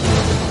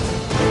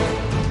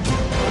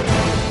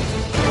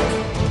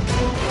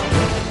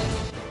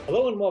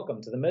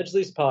welcome to the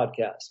Majlis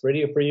podcast,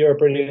 Radio Free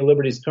Europe, Radio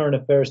Liberty's current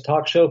affairs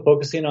talk show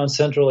focusing on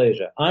Central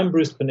Asia. I'm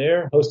Bruce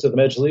Pannier, host of the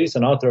Majlis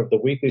and author of the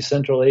weekly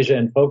Central Asia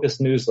in Focus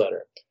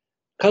newsletter.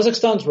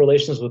 Kazakhstan's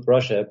relations with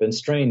Russia have been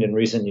strained in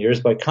recent years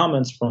by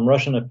comments from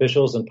Russian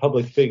officials and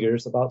public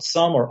figures about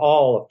some or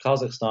all of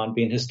Kazakhstan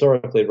being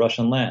historically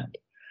Russian land.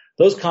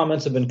 Those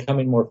comments have been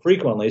coming more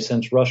frequently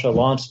since Russia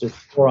launched its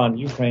war on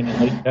Ukraine in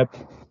late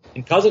February.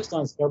 And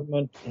Kazakhstan's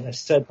government has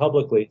said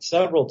publicly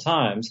several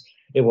times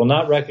it will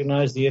not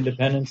recognize the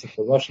independence of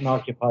the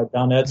Russian-occupied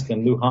Donetsk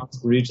and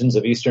Luhansk regions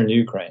of eastern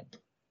Ukraine.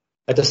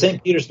 At the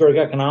St. Petersburg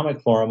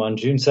Economic Forum on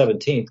June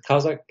 17th,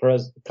 Kazakh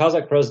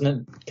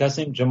President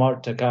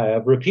Qasym-Zhomart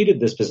Toqaev repeated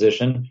this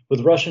position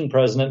with Russian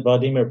President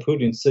Vladimir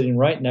Putin sitting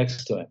right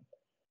next to him.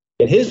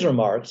 In his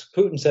remarks,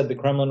 Putin said the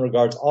Kremlin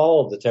regards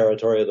all of the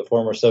territory of the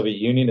former Soviet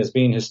Union as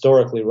being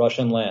historically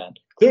Russian land.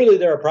 Clearly,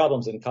 there are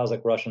problems in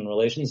Kazakh-Russian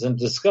relations, and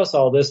to discuss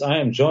all this, I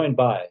am joined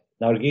by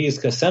Nargiz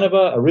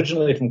Kasenova,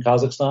 originally from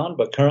Kazakhstan,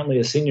 but currently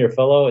a senior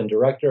fellow and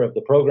director of the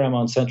program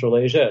on Central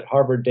Asia at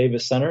Harvard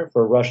Davis Center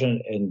for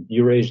Russian and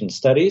Eurasian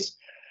Studies.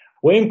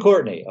 William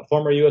Courtney, a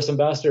former U.S.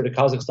 ambassador to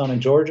Kazakhstan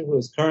and Georgia, who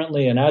is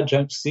currently an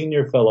adjunct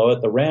senior fellow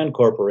at the RAND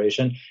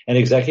Corporation and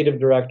executive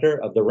director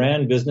of the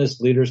RAND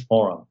Business Leaders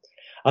Forum.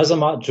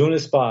 Azamat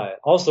Junisbai,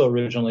 also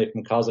originally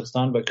from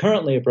Kazakhstan, but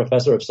currently a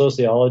professor of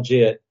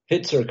sociology at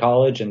Pitzer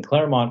College in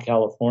Claremont,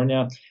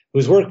 California,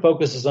 whose work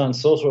focuses on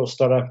social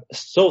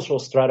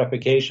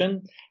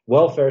stratification,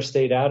 welfare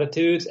state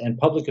attitudes, and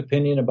public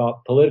opinion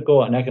about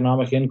political and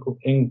economic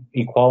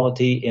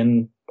inequality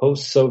in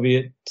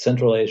post-Soviet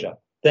Central Asia.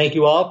 Thank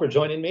you all for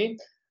joining me.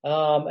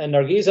 And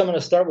Nargiz, I'm going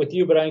to start with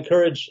you, but I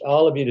encourage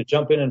all of you to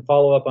jump in and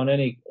follow up on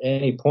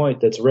any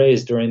point that's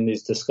raised during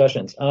these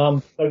discussions.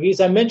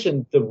 Nargiz, I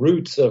mentioned the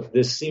roots of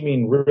this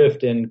seeming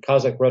rift in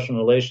Kazakh-Russian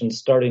relations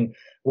starting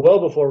well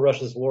before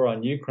Russia's war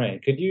on Ukraine.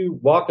 Could you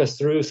walk us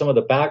through some of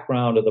the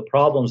background of the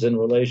problems in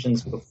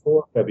relations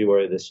before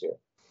February this year?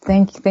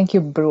 Thank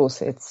you,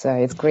 Bruce. It's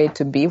great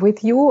to be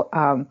with you.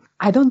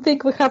 I don't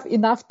think we have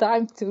enough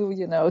time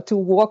to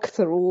walk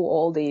through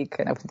all the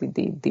kind of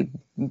the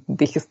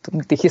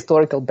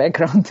historical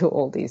background to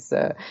all these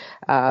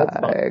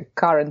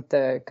current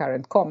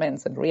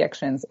comments and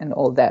reactions and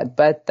all that.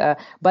 But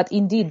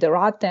indeed there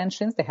are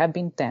tensions. There have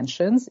been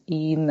tensions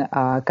in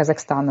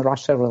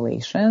Kazakhstan-Russia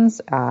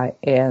relations,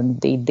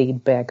 and they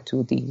date back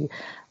to the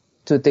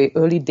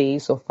early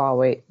days of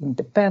our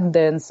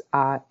independence,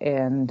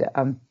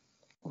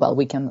 Well,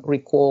 we can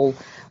recall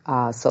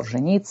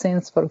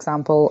Solzhenitsyn's, for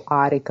example,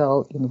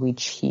 article in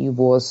which he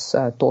was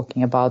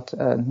talking about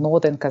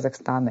northern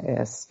Kazakhstan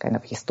as kind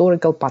of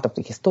part of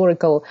the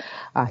historical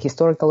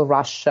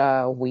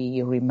Russia.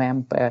 We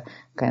remember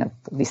kind of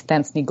these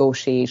tense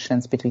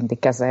negotiations between the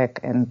Kazakh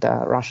and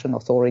Russian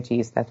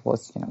authorities that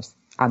was,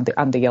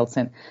 under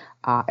Yeltsin,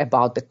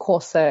 about the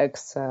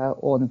Cossacks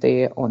on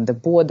the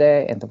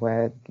border, and there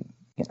were,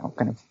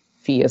 kind of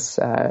fears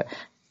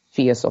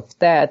of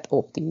that,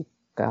 of the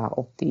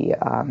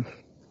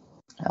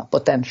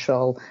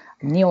potential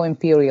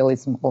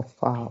neo-imperialism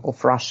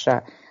of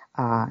Russia,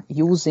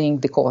 using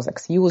the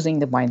Cossacks, using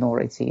the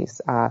minorities,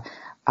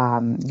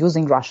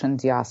 using Russian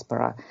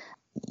diaspora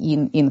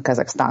in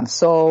Kazakhstan.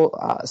 So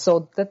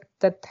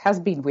that has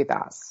been with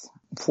us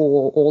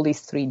for all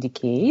these 3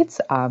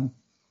 decades.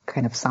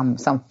 Kind of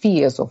some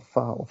fears of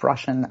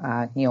Russian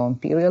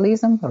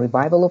neo-imperialism, a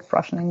revival of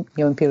Russian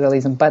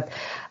neo-imperialism, but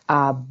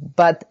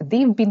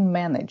they've been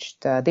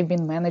managed. They've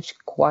been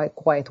managed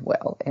quite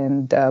well,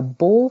 and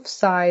both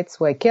sides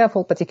were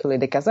careful. Particularly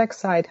the Kazakh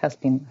side has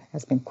been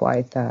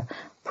quite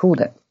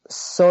prudent.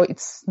 So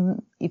it's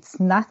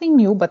nothing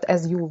new, but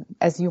as you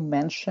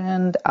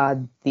mentioned,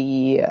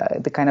 the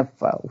kind of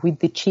with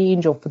the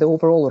change of the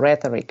overall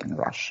rhetoric in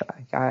Russia,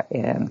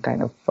 and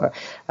kind of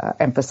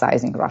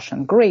emphasizing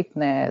Russian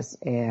greatness,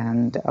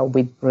 and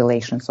with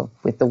relations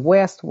with the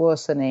West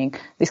worsening,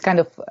 this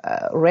kind of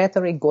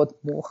rhetoric got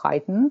more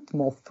heightened,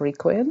 more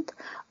frequent,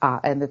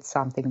 and it's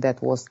something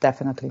that was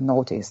definitely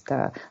noticed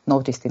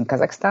in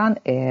Kazakhstan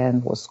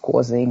and was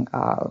causing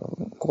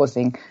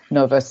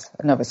nervous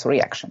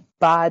reaction.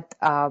 But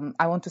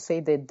I want to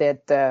say that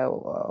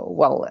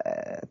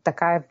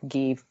Toqaev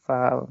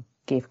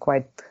gave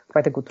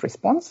quite a good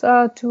response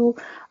to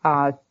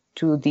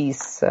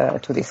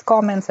these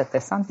comments at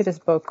the St.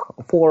 Petersburg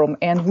Forum,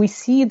 and we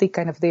see the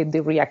kind of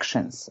the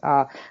reactions.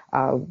 The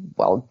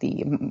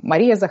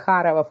Maria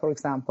Zakharova, for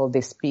example,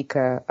 the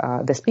speaker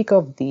of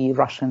the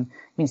Russian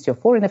Ministry of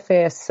Foreign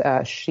Affairs,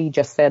 she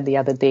just said the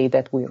other day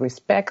that we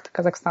respect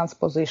Kazakhstan's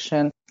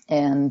position.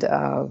 And,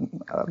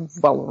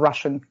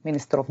 Russian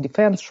Minister of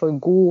Defense,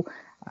 Shoigu,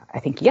 I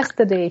think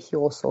yesterday he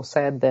also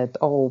said that,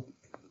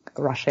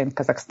 Russia and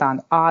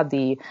Kazakhstan are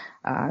the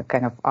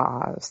kind of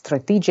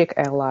strategic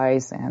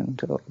allies, and,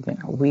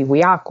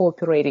 we are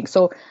cooperating.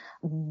 So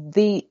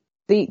they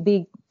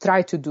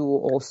try to do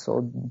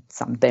also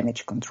some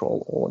damage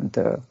control on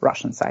the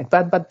Russian side,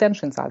 but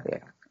tensions are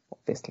there,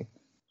 obviously.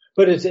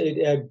 But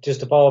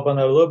just to follow up on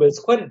that a little bit, it's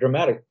quite a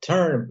dramatic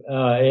turn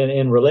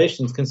in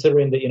relations,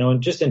 considering that,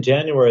 just in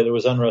January there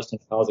was unrest in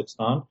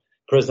Kazakhstan.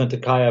 President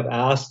Toqaev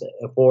asked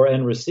for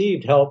and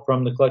received help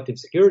from the Collective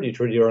Security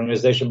Treaty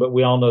Organization, but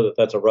we all know that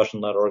that's a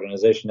Russian-led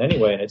organization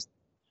anyway, and it's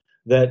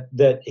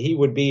that he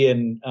would be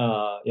in,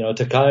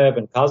 Toqaev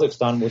and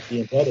Kazakhstan would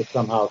be indebted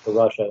somehow to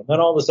Russia. And then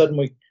all of a sudden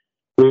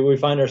we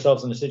find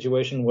ourselves in a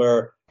situation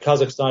where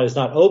Kazakhstan is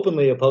not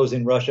openly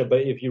opposing Russia,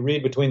 but if you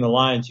read between the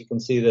lines, you can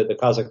see that the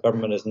Kazakh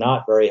government is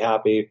not very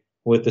happy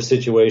with the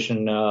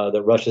situation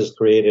that Russia's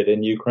created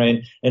in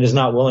Ukraine and is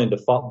not willing to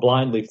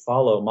blindly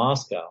follow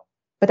Moscow.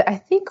 But I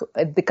think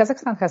the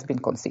Kazakhstan has been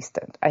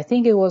consistent. I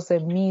think it was a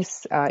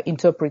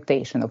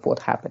misinterpretation of what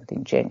happened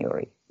in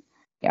January.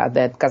 Yeah,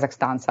 that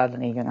Kazakhstan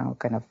suddenly,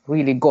 kind of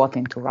really got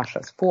into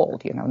Russia's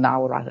fold. Now,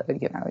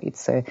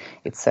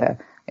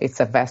 it's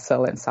a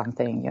vessel and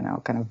something,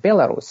 kind of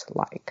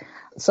Belarus-like.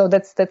 So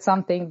that's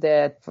something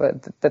that's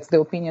the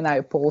opinion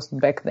I posed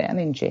back then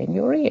in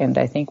January, and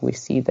I think we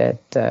see that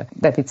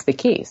it's the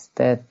case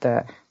that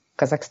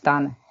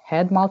Kazakhstan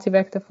had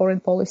multi-vector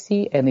foreign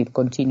policy, and it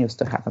continues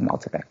to have a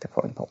multi-vector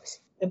foreign policy.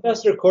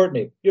 Ambassador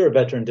Courtney, you're a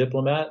veteran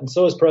diplomat, and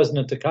so is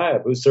President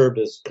Toqaev, who served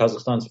as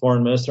Kazakhstan's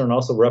foreign minister and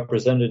also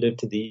representative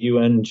to the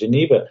UN in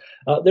Geneva.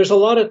 There's a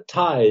lot of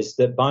ties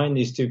that bind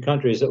these two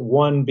countries,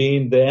 one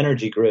being the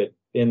energy grid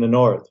in the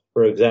north,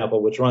 for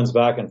example, which runs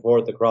back and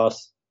forth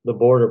across the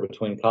border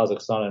between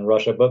Kazakhstan and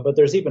Russia. But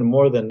there's even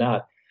more than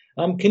that.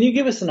 Can you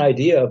give us an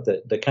idea of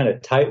the kind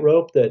of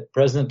tightrope that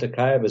President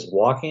Toqaev is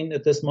walking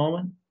at this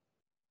moment?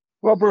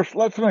 Well, Bruce,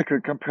 let's make a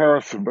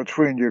comparison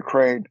between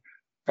Ukraine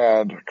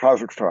and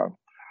Kazakhstan.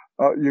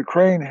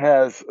 Ukraine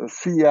has a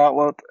sea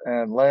outlet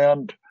and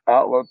land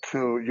outlet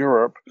to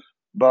Europe,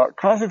 but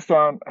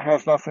Kazakhstan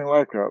has nothing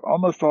like that.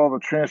 Almost all the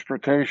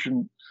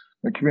transportation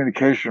and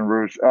communication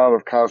routes out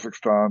of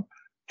Kazakhstan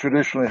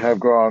traditionally have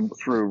gone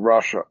through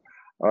Russia.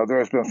 There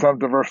has been some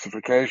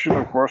diversification,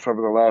 of course,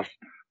 over the last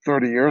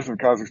 30 years of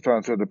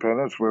Kazakhstan's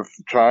independence with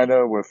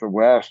China, with the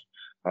West,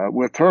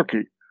 with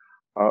Turkey.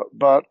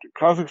 But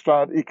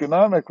Kazakhstan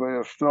economically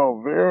is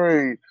still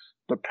very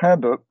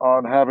dependent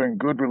on having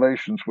good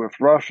relations with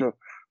Russia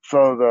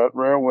so that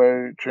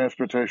railway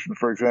transportation,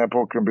 for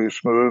example, can be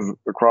smooth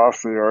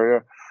across the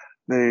area.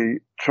 The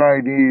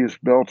Chinese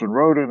Belt and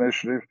Road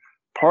Initiative,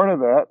 part of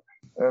that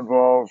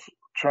involves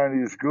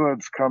Chinese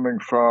goods coming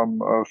from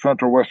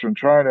central Western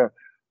China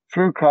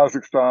through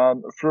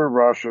Kazakhstan, through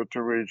Russia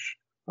to reach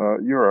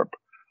Europe.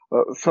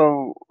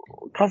 So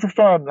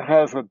Kazakhstan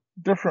has a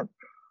different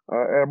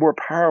and a more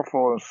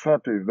powerful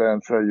incentive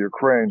than, say,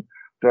 Ukraine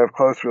to have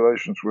close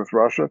relations with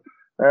Russia.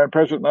 And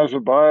President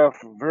Nazarbayev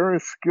very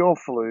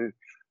skillfully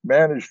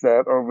managed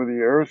that over the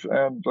years.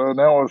 And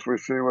now, as we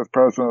see with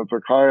President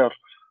Toqaev,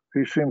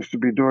 he seems to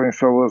be doing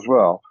so as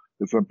well.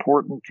 It's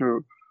important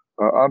to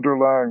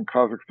underline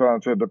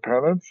Kazakhstan's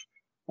independence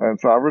and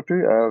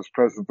sovereignty, as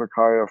President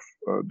Toqaev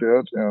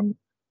did in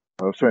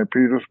St.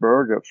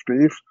 Petersburg at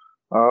Spiv.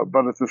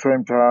 But at the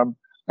same time,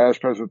 as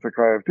President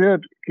Toqaev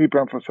did, keep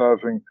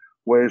emphasizing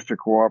ways to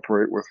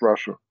cooperate with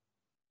Russia.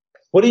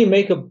 What do you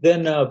make of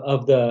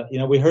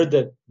the, we heard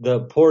that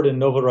the port in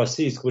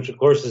Novorossiysk, which of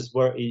course is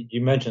where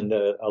you mentioned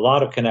a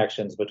lot of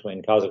connections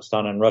between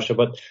Kazakhstan and Russia,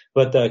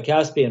 but the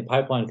Caspian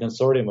Pipeline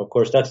Consortium, of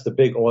course, that's the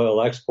big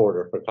oil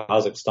exporter for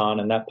Kazakhstan,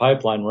 and that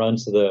pipeline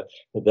runs to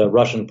the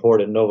Russian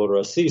port in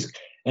Novorossiysk.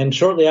 And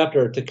shortly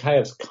after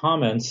Toqaev's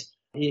comments,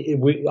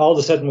 all of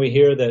a sudden we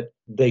hear that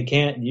they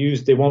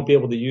won't be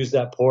able to use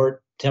that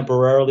port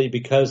temporarily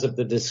because of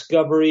the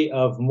discovery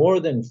of more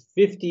than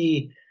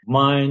 50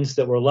 mines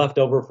that were left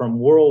over from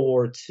World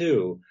War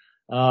II.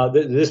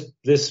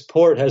 This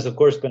port has, of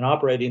course, been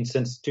operating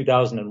since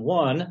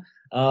 2001,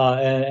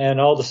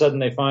 and all of a sudden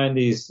they find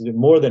these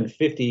more than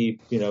 50,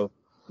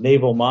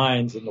 naval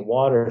mines in the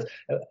water.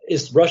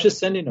 Is Russia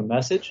sending a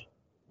message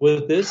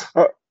with this?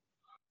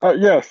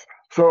 Yes.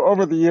 So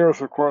over the years,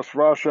 of course,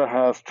 Russia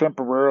has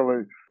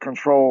temporarily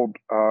controlled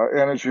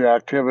energy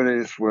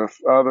activities with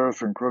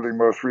others, including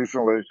most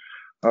recently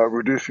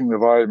reducing the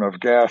volume of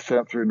gas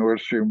sent through Nord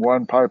Stream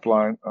 1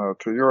 pipeline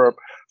to Europe.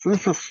 So this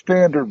is a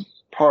standard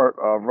part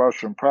of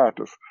Russian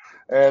practice,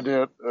 and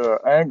it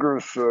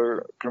angers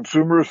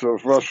consumers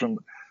of Russian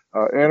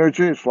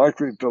energy. It's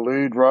likely to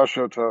lead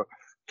Russia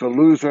to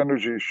lose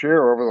energy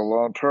share over the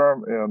long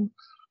term in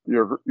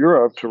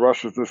Europe to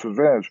Russia's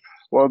disadvantage.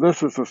 Well,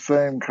 this is the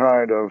same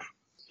kind of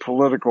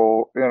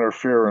political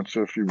interference,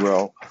 if you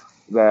will,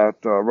 that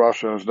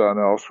Russia has done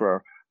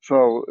elsewhere.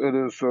 So it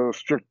is a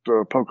strict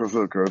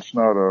pokazuka. It's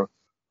not a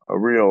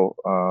real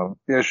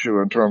issue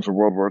in terms of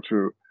World War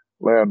II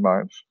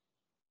landmines.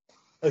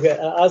 Okay,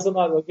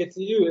 Azamat, we'll get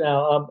to you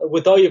now.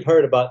 With all you've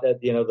heard about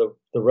that,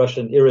 the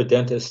Russian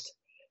irredentist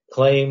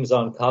claims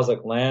on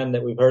Kazakh land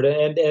that we've heard,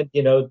 and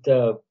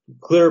the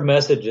clear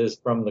messages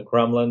from the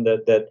Kremlin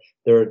that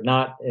they're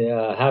not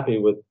happy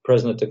with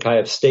President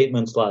Toqaev's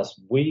statements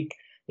last week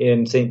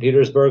in St.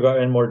 Petersburg,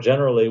 and more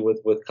generally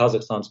with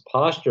Kazakhstan's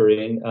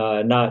posturing,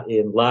 not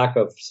in lack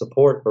of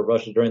support for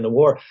Russia during the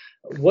war.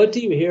 What do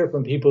you hear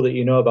from people that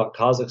you know about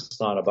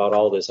Kazakhstan about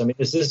all this? I mean,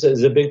 is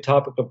a big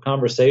topic of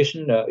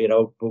conversation,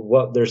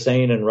 what they're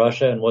saying in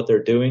Russia and what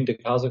they're doing to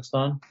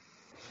Kazakhstan?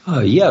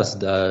 Yes,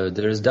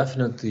 there is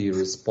definitely a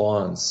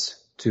response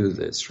to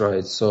this,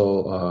 right?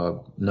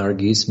 So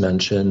Nargis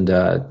mentioned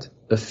that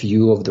a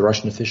few of the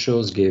Russian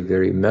officials gave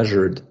very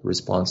measured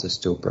responses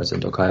to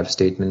President Toqaev's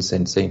statements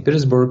in St.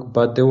 Petersburg,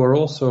 but there were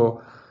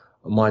also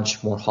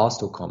much more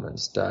hostile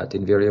comments that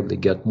invariably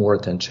get more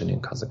attention in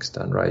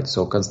Kazakhstan, right?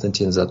 So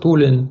Konstantin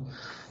Zatulin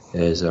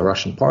is a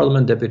Russian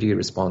parliament deputy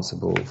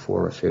responsible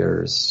for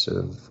affairs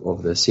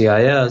of the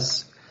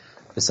CIS,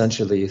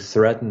 essentially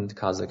threatened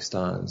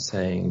Kazakhstan,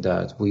 saying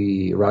that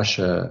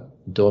Russia,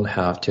 don't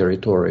have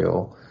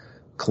territorial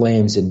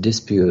claims and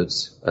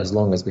disputes as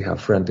long as we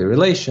have friendly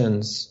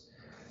relations.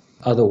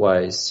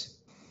 Otherwise,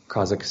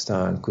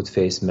 Kazakhstan could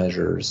face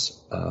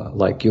measures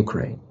like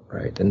Ukraine,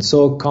 right? And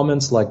so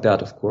comments like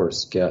that, of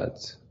course,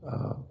 get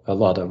a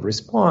lot of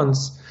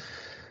response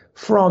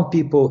from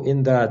people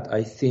in that,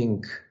 I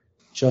think,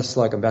 just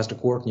like Ambassador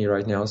Courtney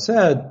right now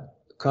said,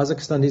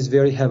 Kazakhstan is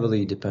very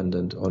heavily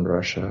dependent on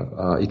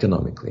Russia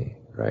economically,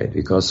 right?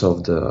 Because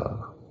of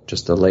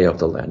just the lay of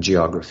the land,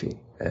 geography.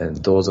 And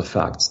those are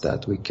facts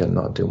that we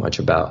cannot do much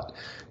about.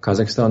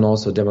 Kazakhstan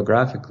also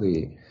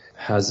demographically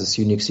has this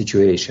unique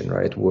situation,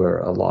 right? Where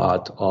a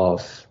lot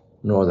of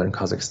northern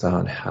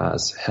Kazakhstan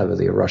has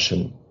heavily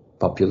Russian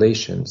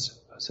populations,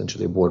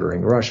 essentially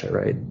bordering Russia,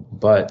 right?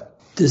 But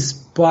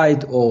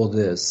despite all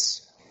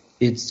this,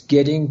 it's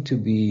getting to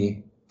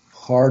be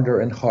harder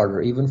and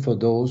harder, even for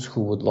those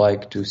who would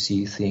like to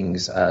see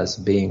things as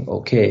being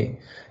okay.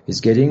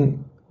 It's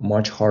getting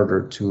much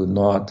harder to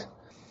not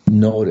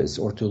notice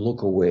or to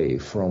look away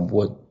from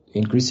what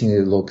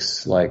increasingly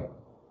looks like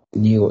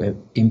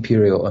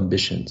neo-imperial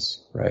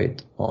ambitions,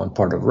 right, on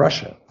part of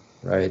Russia,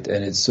 right?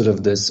 And it's sort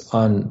of this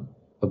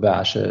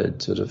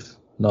unabashed, sort of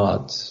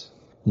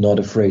not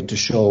afraid to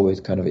show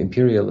it kind of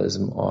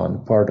imperialism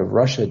on part of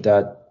Russia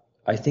that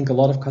I think a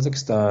lot of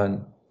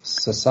Kazakhstan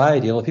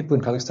society, a lot of people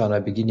in Kazakhstan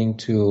are beginning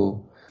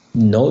to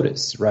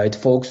notice, right?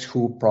 Folks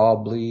who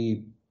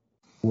probably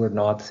were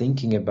not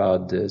thinking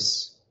about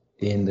this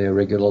in their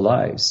regular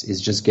lives.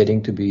 It's just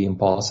getting to be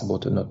impossible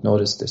to not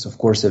notice this. Of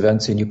course,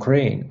 events in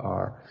Ukraine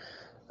are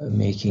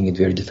making it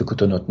very difficult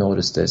to not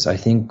notice this. I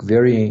think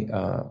very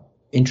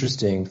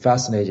interesting,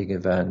 fascinating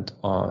event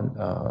on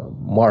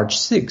March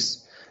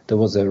 6th. There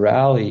was a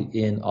rally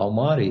in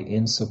Almaty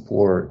in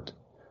support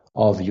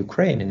of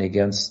Ukraine and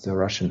against the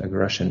Russian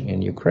aggression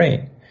in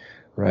Ukraine.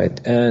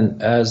 Right.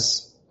 And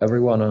as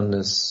everyone on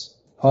this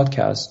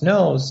podcast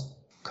knows,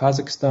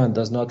 Kazakhstan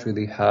does not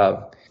really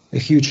have a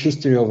huge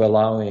history of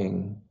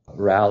allowing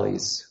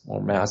rallies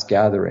or mass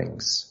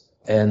gatherings.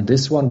 And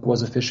this one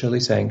was officially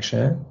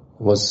sanctioned,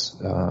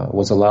 was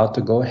allowed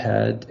to go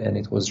ahead, and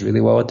it was really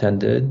well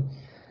attended.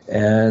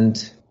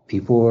 And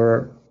people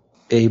were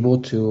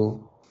able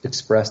to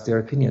express their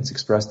opinions,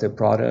 express their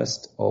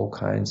protest, all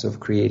kinds of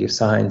creative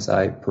signs.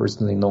 I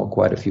personally know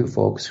quite a few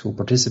folks who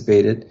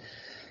participated.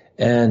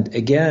 And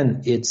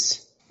again,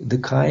 it's the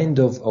kind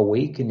of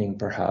awakening,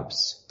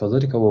 perhaps,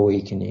 political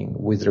awakening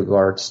with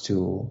regards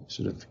to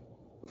sort of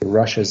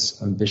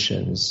Russia's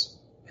ambitions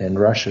and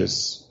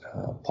Russia's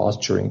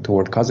posturing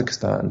toward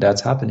Kazakhstan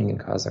that's happening in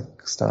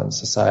Kazakhstan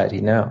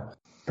society now.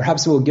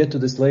 Perhaps we'll get to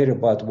this later,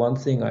 but one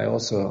thing I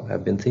also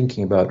have been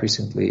thinking about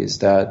recently is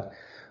that,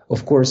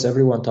 of course,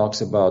 everyone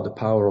talks about the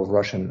power of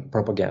Russian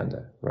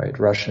propaganda, right?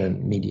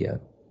 Russian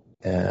media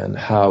and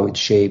how it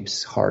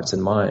shapes hearts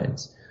and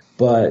minds.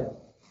 But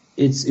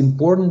it's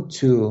important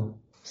to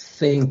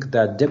think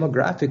that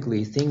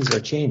demographically things are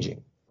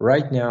changing.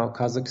 Right now,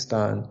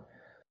 Kazakhstan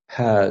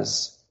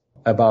has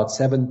about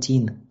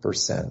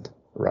 17%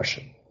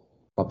 Russian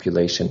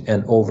population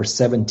and over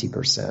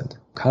 70%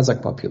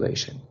 Kazakh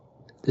population.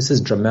 This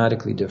is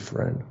dramatically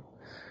different,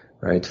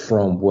 right,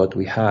 from what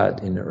we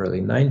had in the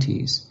early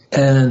 90s.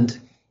 And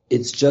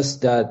it's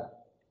just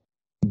that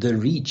the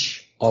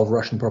reach of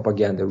Russian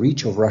propaganda,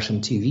 reach of Russian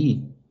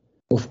TV,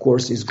 of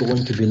course, is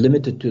going to be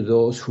limited to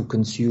those who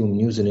consume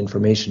news and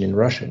information in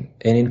Russian.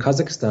 And in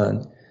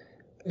Kazakhstan,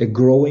 a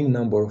growing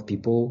number of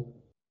people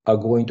are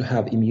going to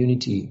have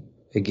immunity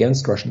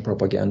against Russian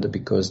propaganda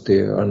because they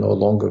are no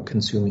longer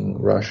consuming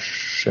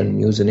Russian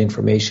news and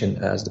information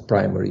as the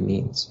primary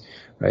means,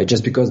 right?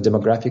 Just because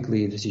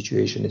demographically the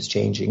situation is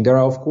changing. There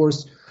are, of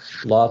course,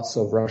 lots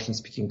of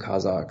Russian-speaking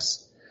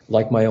Kazakhs,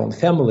 like my own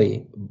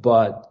family,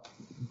 but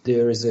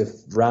there is a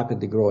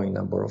rapidly growing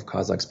number of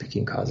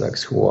Kazakh-speaking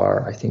Kazakhs who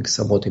are, I think,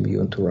 somewhat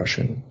immune to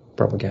Russian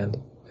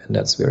propaganda, and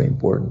that's very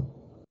important.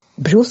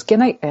 Bruce,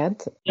 can I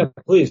add? Yeah,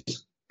 please.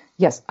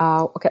 Yes.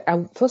 Okay.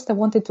 First, I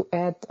wanted to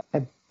add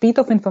a bit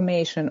of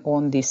information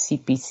on the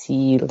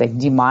CPC, like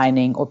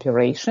demining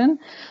operation.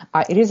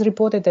 It is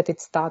reported that it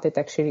started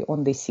actually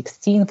on the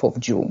 16th of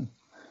June.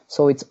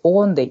 So it's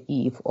on the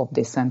eve of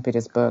the St.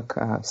 Petersburg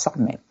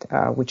summit,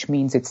 which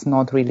means it's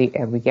not really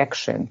a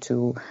reaction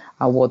to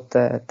what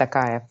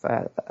Toqaev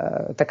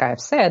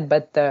said,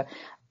 but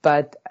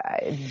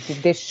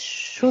there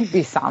should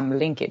be some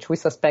linkage. We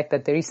suspect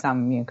that there is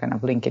some kind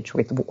of linkage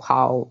with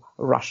how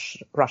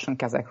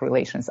Russian-Kazakh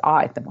relations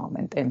are at the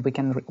moment, and we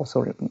can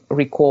also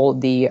recall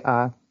the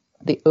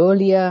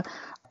earlier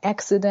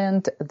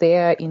accident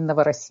there in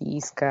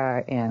Novorossiysk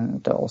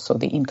and also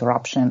the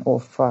interruption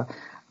of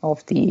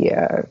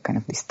the kind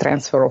of this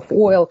transfer of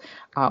oil,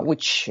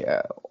 which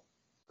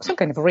also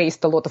kind of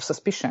raised a lot of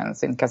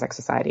suspicions in Kazakh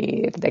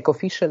society. Like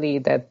officially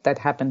that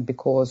happened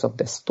because of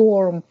the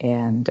storm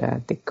and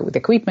the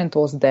equipment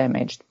was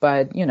damaged.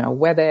 But,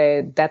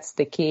 whether that's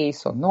the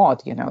case or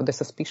not, the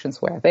suspicions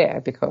were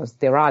there because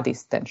there are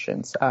these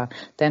tensions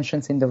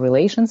in the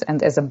relations.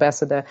 And as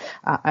Ambassador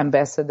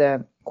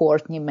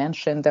Courtney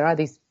mentioned, there are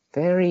these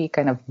very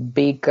kind of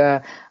big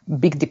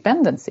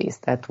dependencies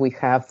that we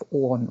have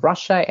on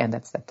Russia, and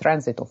that's the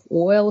transit of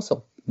oil.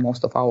 So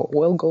most of our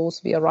oil goes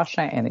via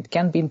Russia, and it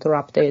can be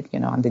interrupted,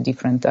 under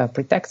different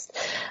pretexts.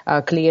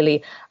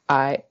 Clearly,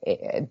 our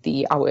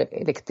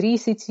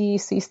electricity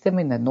system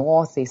in the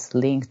north is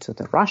linked to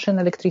the Russian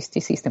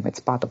electricity system.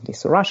 It's part of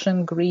this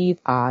Russian grid.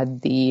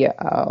 And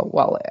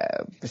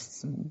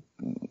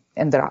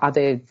there are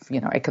other,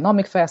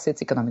 economic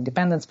facets, economic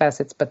dependence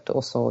facets, but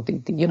also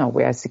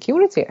we are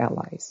security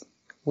allies.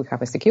 We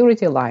have a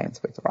security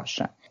alliance with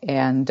Russia.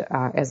 And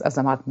as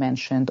Azamat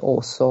mentioned,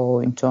 also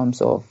in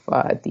terms of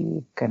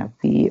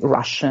the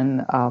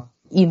Russian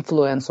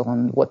influence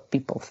on what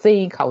people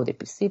think, how they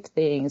perceive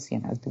things,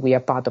 we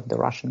are part of the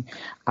Russian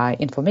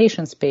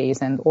information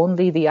space. And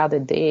only the other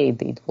day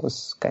it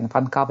was kind of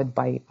uncovered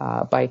by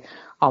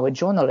our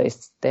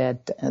journalists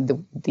that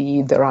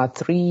there are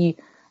three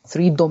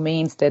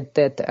domains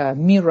that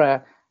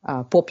mirror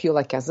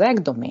popular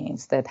Kazakh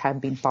domains that have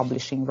been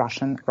publishing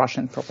Russian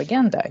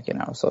propaganda,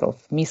 sort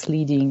of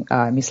misleading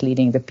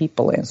the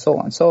people and so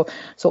on. So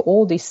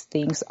all these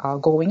things are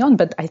going on.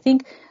 But I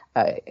think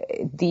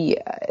the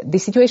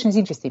situation is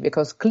interesting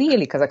because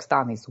clearly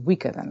Kazakhstan is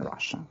weaker than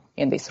Russia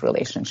in this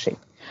relationship.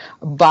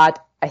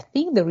 But I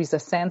think there is a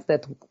sense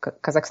that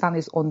Kazakhstan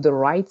is on the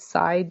right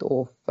side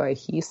of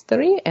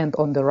history and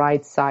on the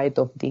right side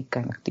of the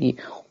kind of the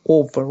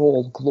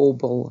overall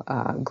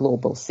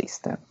global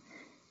system.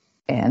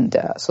 And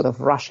sort of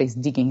Russia is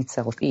digging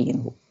itself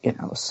in,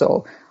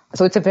 So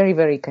it's a very,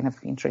 very kind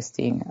of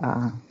interesting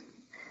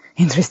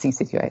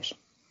situation.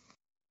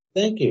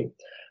 Thank you.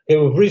 Okay,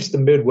 we've reached the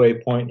midway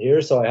point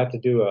here, so I have to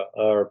do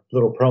our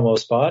little promo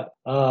spot.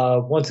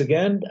 Once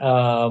again,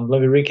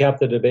 let me recap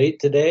the debate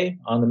today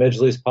on the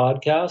Majlis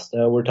podcast.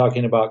 We're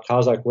talking about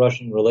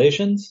Kazakh-Russian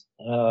relations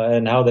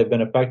and how they've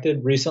been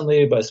affected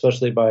recently, but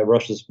especially by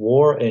Russia's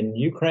war in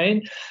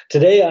Ukraine.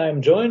 Today, I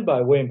am joined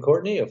by William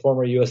Courtney, a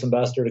former U.S.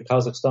 ambassador to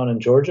Kazakhstan and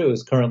Georgia, who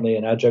is currently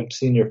an adjunct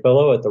senior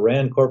fellow at the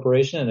RAND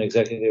Corporation and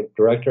executive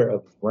director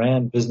of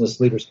RAND Business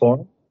Leaders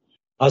Forum.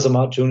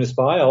 Azamat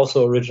Junusbai,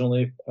 also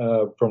originally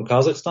from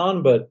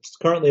Kazakhstan, but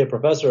currently a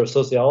professor of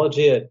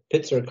sociology at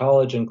Pitzer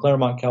College in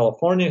Claremont,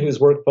 California, whose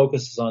work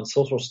focuses on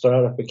social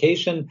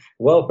stratification,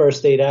 welfare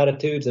state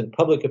attitudes, and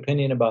public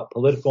opinion about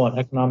political and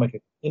economic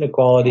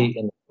inequality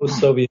in the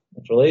post-Soviet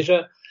Central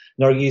Asia.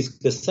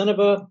 Nargiz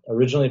Gasenova,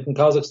 originally from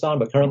Kazakhstan,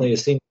 but currently a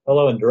senior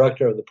fellow and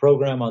director of the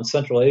program on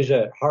Central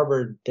Asia at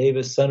Harvard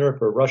Davis Center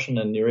for Russian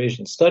and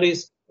Eurasian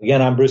Studies. Again,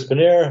 I'm Bruce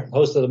Pannier,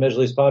 host of the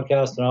Majlis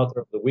podcast and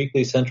author of the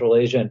weekly Central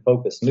Asia and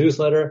Focus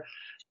newsletter.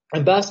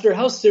 Ambassador,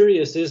 how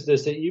serious is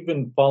this that you've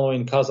been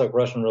following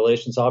Kazakh-Russian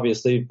relations,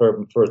 obviously,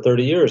 for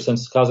 30 years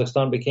since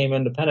Kazakhstan became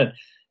independent?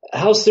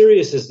 How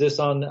serious is this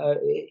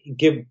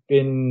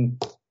in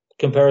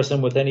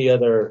comparison with any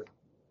other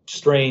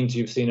strains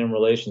you've seen in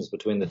relations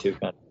between the two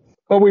countries?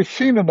 Well, we've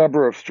seen a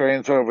number of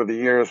strains over the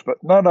years,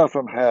 but none of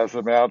them has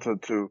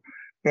amounted to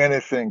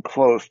anything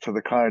close to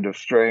the kind of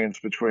strains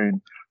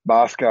between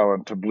Moscow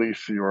and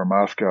Tbilisi or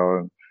Moscow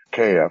and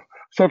Kiev.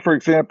 So, for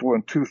example,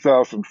 in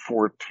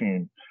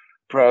 2014,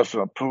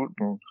 President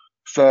Putin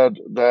said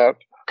that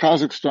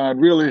Kazakhstan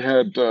really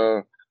had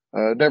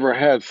never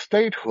had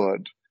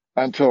statehood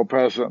until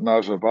President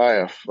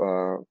Nazarbayev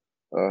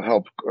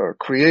helped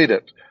create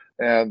it,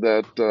 and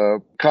that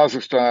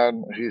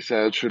Kazakhstan, he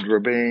said, should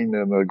remain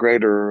in the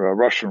greater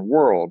Russian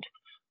world,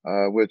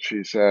 which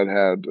he said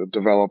had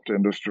developed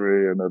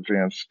industry and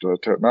advanced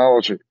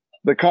technology.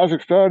 The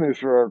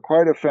Kazakhstanis were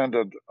quite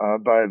offended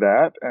by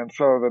that, and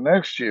so the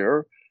next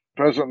year,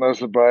 President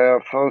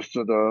Nazarbayev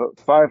hosted a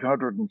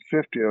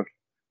 550th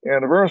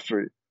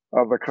anniversary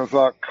of the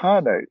Kazakh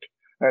Khanate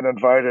and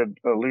invited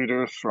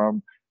leaders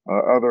from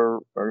other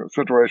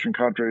Central Asian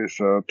countries,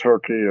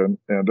 Turkey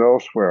and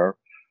elsewhere.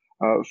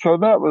 So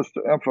that was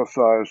to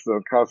emphasize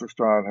that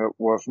Kazakhstan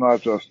was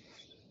not just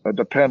a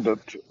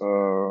dependent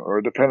or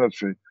a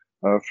dependency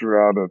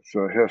throughout its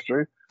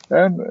history.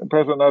 And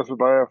President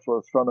Nazarbayev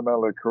was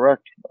fundamentally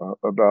correct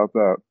about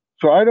that.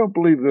 So I don't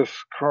believe this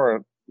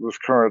current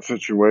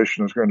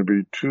situation is going to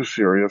be too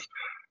serious,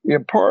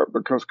 in part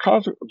because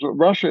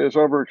Russia is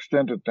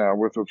overextended now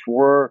with its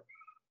war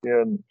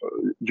in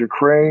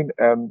Ukraine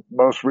and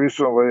most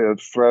recently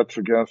its threats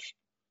against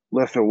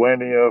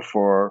Lithuania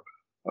for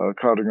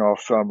cutting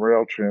off some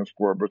rail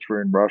transport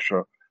between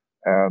Russia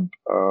and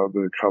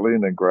the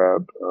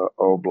Kaliningrad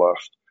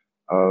Oblast.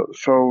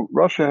 So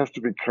Russia has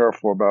to be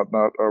careful about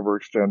not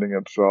overextending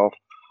itself.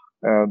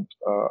 And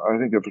I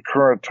think at the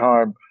current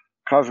time,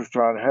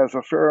 Kazakhstan has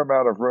a fair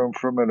amount of room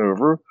for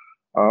maneuver.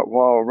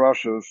 while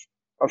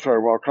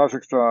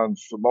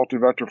Kazakhstan's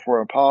multi-vector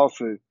foreign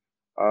policy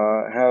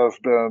has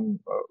been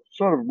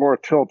sort of more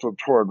tilted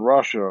toward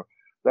Russia.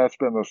 That's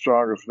been the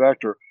strongest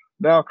vector.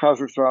 Now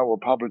Kazakhstan will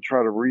probably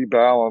try to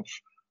rebalance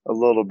a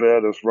little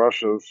bit as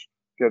Russia's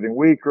getting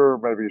weaker,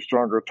 maybe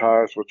stronger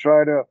ties with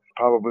China,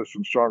 probably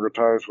some stronger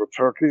ties with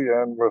Turkey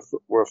and with the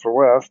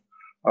West.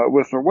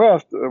 With the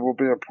West, it will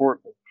be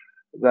important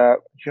that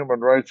human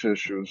rights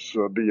issues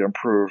be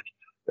improved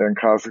in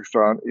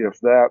Kazakhstan if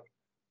that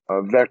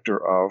vector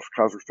of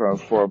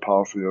Kazakhstan's foreign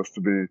policy is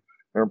to be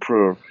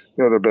improved.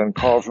 There have been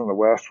calls in the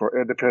West for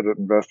independent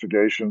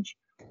investigations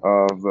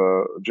of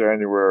the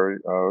January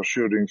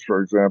shootings,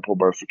 for example,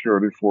 by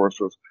security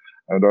forces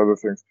and other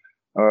things.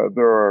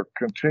 There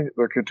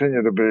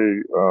continue to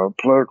be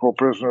political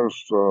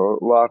prisoners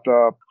locked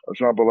up,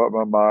 Jean-Balat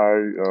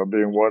Mamai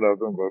being one of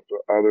them, but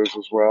others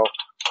as well.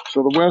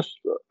 So the West,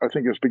 I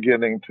think, is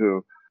beginning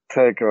to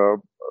take a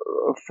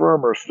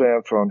firmer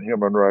stance on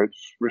human rights,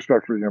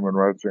 respect for human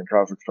rights in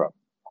Kazakhstan.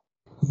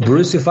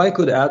 Bruce, if I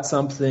could add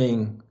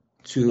something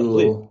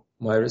to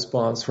my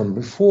response from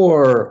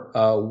before,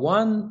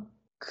 one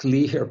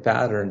clear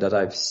pattern that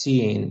I've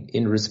seen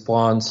in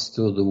response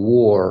to the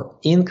war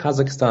in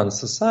Kazakhstan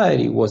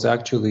society was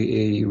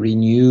actually a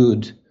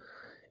renewed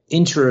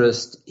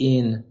interest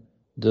in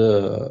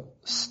the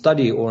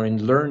study or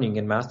in learning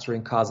and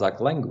mastering Kazakh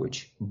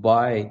language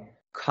by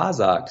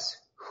Kazakhs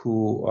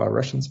who are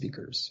Russian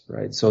speakers,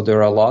 right? So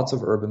there are lots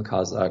of urban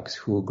Kazakhs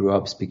who grew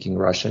up speaking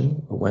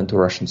Russian, who went to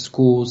Russian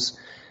schools,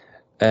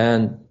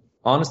 and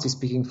honestly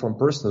speaking from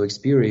personal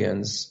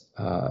experience,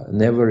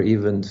 never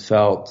even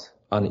felt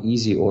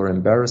uneasy or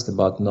embarrassed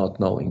about not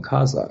knowing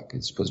Kazakh.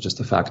 It was just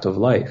a fact of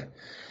life.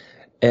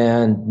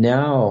 And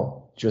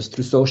now, just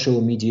through social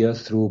media,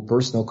 through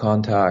personal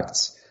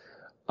contacts,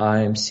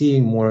 I'm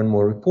seeing more and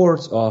more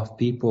reports of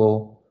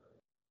people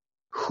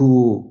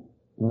who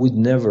would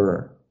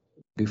never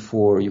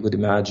before you could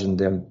imagine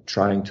them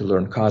trying to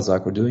learn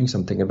Kazakh or doing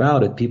something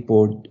about it.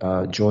 People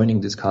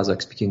joining these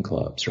Kazakh speaking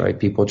clubs, right?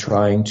 People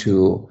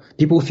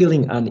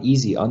feeling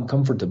uneasy,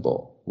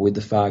 uncomfortable with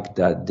the fact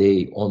that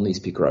they only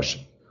speak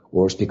Russian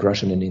or speak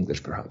Russian and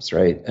English perhaps,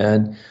 right?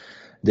 And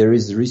there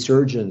is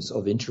resurgence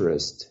of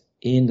interest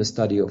in the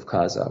study of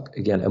Kazakh,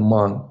 again,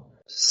 among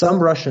some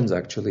Russians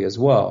actually as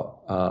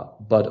well,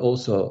 but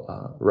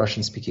also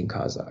Russian-speaking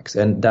Kazakhs.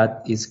 And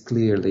that is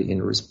clearly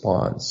in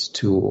response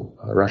to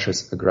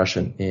Russia's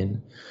aggression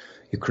in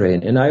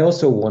Ukraine. And I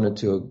also wanted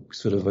to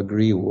sort of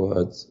agree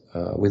with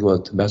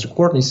what Ambassador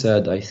Courtney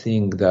said. I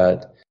think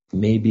that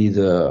maybe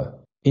the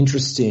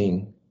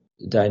interesting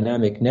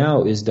dynamic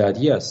now is that,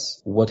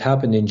 yes, what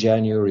happened in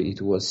January,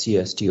 it was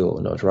CSTO,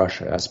 not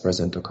Russia, as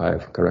President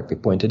Toqaev correctly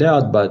pointed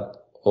out,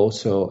 but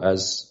also,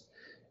 as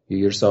you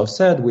yourself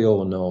said, we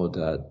all know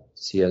that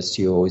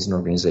CSTO is an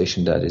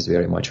organization that is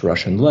very much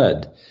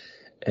Russian-led.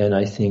 And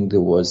I think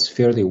there was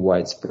fairly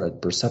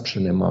widespread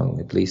perception among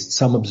at least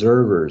some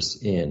observers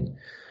in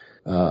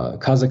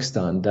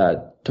Kazakhstan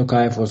that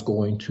Toqaev was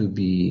going to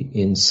be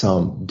in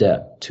some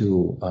debt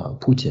to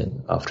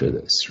Putin after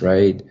this,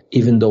 right?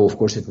 Even though, of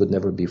course, it would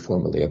never be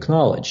formally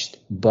acknowledged.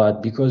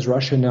 But because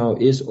Russia now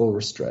is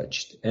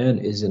overstretched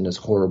and is in this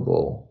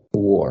horrible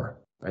war,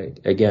 right,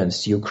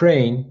 against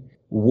Ukraine,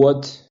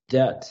 what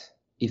debt,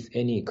 if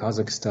any,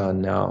 Kazakhstan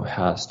now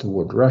has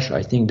toward Russia?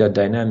 I think that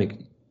dynamic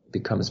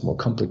becomes more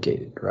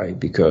complicated, right?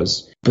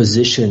 Because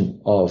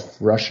position of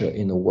Russia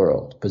in the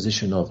world,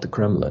 position of the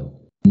Kremlin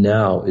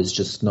now is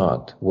just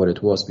not what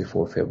it was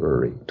before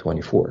February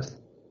 24th,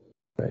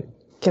 right?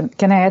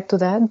 Can I add to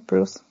that,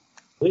 Bruce?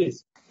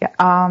 Please.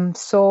 Yeah.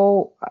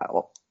 So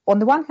on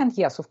the one hand,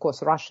 yes, of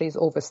course, Russia is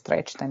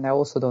overstretched, and I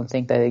also don't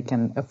think that it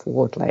can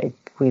afford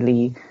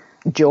really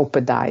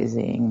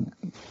jeopardizing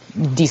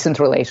decent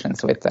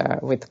relations with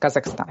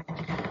Kazakhstan.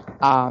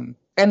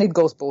 And it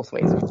goes both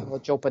ways. It will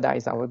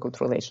jeopardize our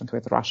good relations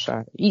with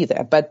Russia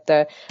either. But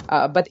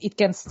it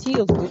can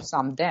still do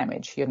some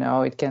damage,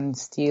 It can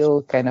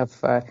still kind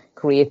of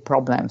create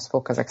problems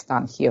for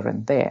Kazakhstan here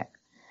and there.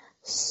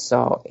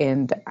 So,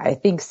 and I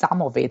think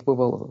some of it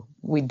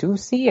we do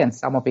see, and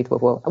some of it we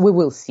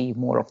will see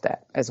more of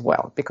that as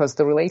well, because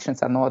the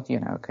relations are not, they're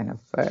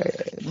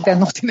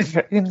not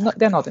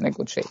in a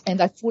good shape.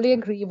 And I fully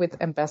agree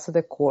with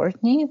Ambassador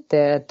Courtney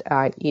that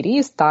it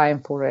is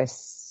time for a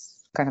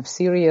kind of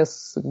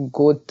serious,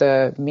 good,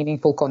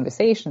 meaningful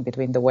conversation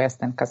between the West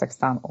and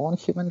Kazakhstan on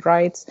human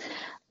rights.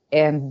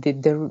 And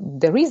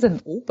there is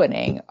an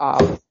opening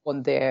on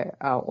the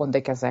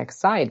Kazakh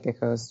side,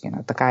 because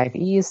Toqaev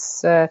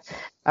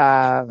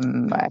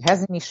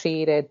has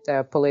initiated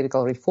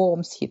political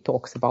reforms. He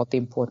talks about the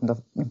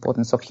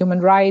importance of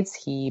human rights.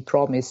 He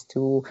promised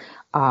to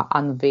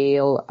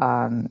unveil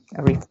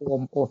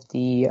reform of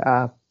the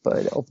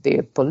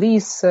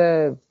police,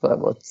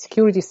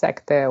 security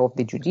sector, of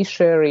the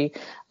judiciary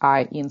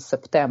in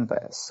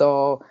September.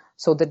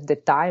 So that the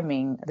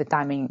timing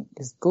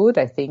is good.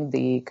 I think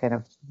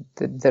there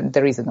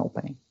is an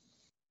opening.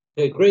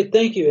 Okay, great,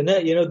 thank you. And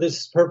that, this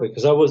is perfect,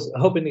 because I was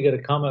hoping to get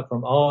a comment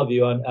from all of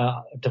you on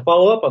to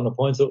follow up on the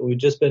points that we've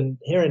just been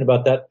hearing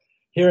about that.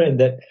 hearing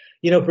that,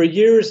 for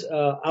years,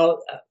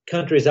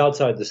 countries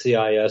outside the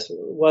CIS,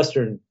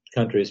 Western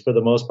countries for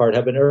the most part,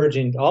 have been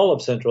urging all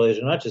of Central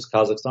Asia, not just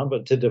Kazakhstan,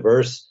 but to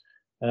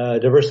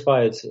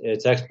diversify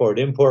its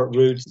export-import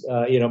routes,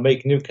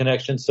 make new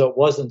connections so it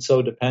wasn't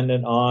so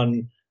dependent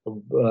on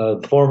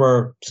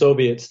former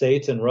Soviet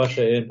states and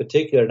Russia in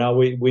particular. Now,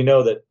 we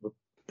know that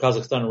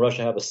Kazakhstan and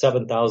Russia have a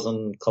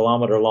 7,000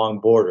 kilometer long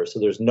border, so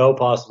there's no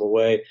possible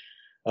way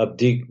of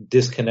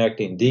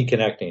deconnecting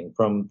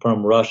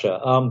from Russia.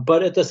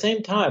 But at the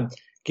same time,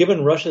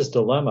 given Russia's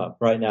dilemma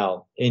right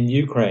now in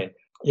Ukraine,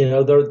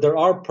 there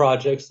are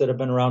projects that have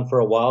been around for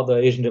a while. The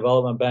Asian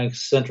Development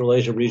Bank's Central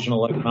Asia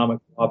Regional Economic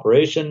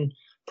Cooperation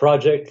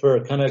Project for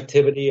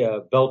Connectivity,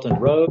 Belt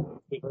and Road,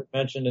 we heard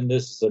mentioned, and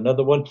this is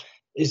another one.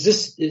 Do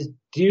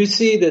you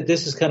see that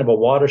this is kind of a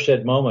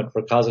watershed moment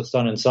for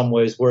Kazakhstan in some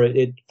ways, where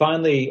it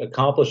finally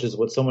accomplishes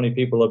what so many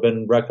people have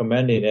been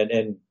recommending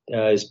and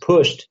is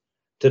pushed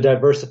to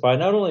diversify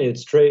not only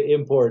its trade,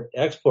 import,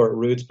 export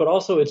routes, but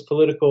also its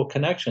political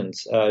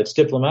connections, its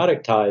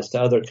diplomatic ties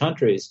to other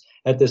countries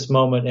at this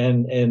moment,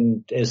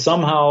 and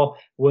somehow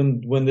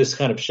when this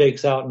kind of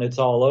shakes out and it's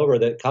all over,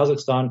 that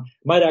Kazakhstan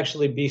might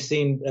actually be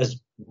seen as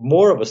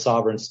more of a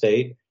sovereign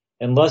state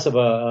and less of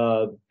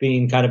a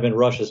being kind of in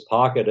Russia's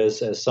pocket,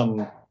 as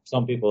some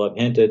people have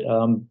hinted,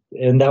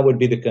 and that would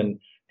be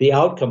the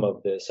outcome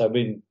of this. I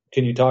mean,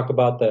 can you talk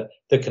about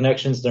the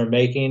connections they're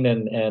making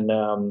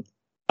and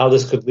how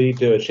this could lead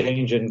to a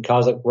change in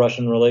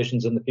Kazakh-Russian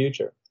relations in the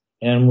future?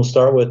 And we'll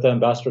start with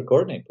Ambassador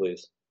Courtney,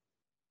 please.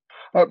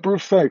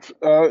 Bruce, thanks.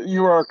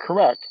 You are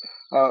correct.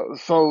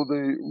 So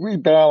the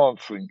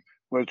rebalancing,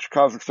 which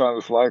Kazakhstan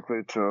is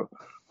likely to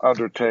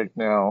undertake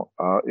now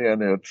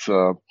in its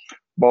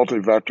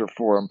multi-vector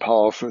foreign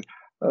policy,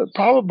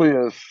 probably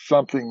is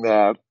something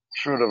that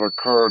should have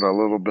occurred a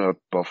little bit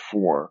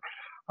before.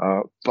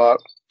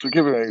 But to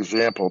give you an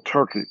example,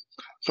 Turkey.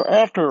 So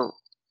after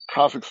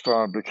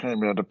Kazakhstan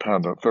became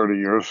independent 30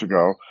 years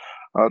ago,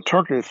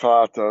 Turkey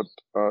thought that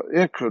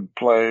it could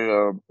play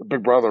a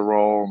big brother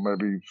role,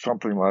 maybe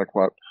something like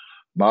what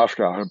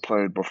Moscow had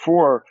played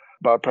before.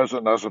 But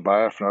President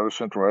Nazarbayev and other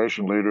Central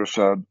Asian leaders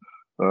said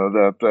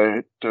that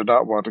they did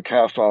not want to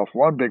cast off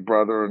one big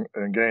brother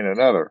and gain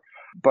another.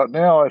 But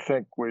now I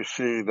think we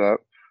see that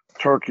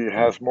Turkey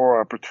has more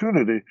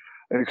opportunity,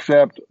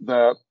 except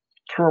that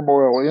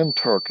turmoil in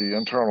Turkey,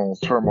 internal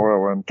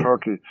turmoil in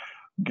Turkey,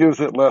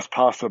 gives it less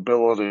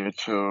possibility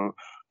to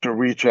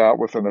reach out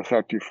with an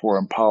effective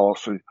foreign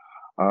policy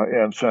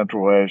in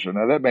Central Asia.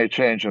 Now, that may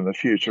change in the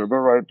future, but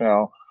right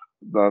now,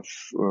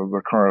 that's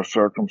the current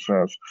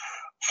circumstance.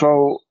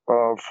 So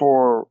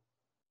for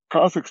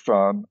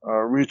Kazakhstan,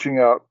 reaching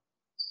out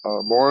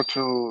more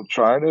to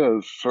China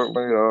is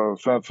certainly a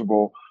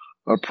sensible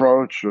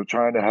approach.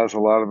 China has a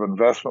lot of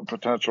investment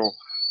potential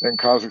in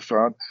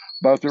Kazakhstan,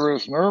 but there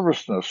is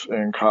nervousness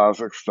in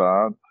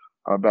Kazakhstan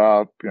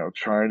about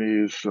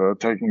Chinese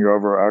taking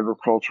over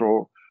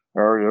agricultural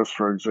areas,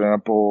 for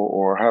example,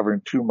 or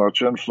having too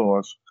much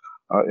influence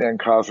in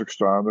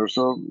Kazakhstan. There's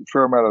a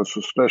fair amount of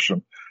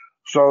suspicion.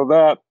 So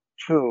that,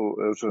 too,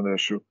 is an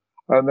issue.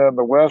 And then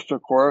the West,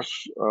 of course,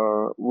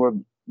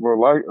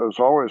 has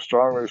always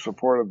strongly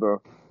supported the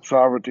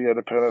sovereignty,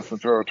 independence,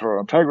 and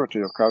territorial integrity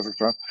of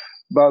Kazakhstan.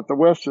 But the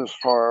West is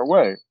far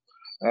away.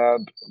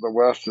 And the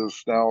West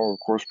is now, of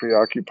course,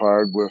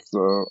 preoccupied with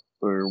the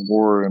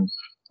war in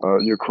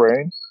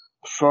Ukraine.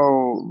 So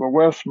the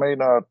West may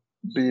not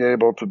be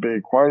able to be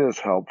quite as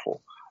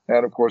helpful.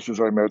 And of course, as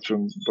I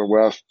mentioned, the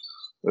West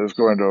is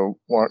going to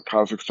want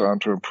Kazakhstan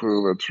to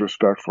improve its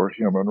respect for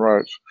human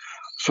rights.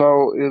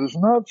 So it is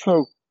not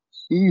so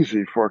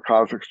easy for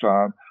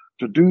Kazakhstan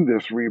to do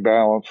this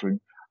rebalancing,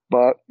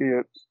 but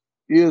it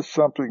is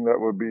something that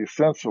would be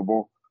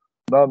sensible.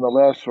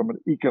 Nonetheless, from an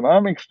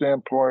economic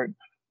standpoint,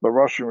 the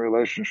Russian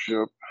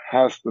relationship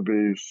has to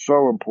be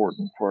so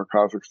important for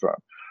Kazakhstan.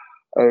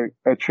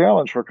 A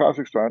challenge for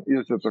Kazakhstan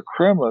is that the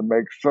Kremlin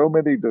makes so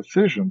many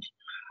decisions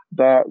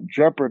that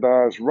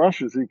jeopardize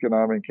Russia's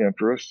economic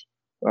interests,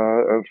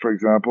 as, for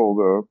example,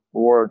 the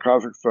war in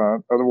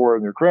Kazakhstan, or the war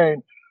in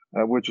Ukraine,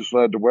 which has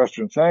led to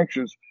Western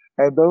sanctions,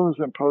 and those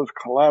impose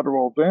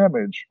collateral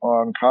damage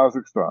on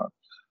Kazakhstan.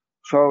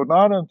 So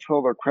not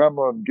until the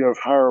Kremlin gives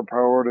higher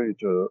priority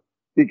to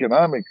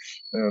economics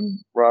in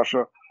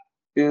Russia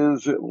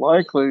is it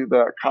likely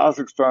that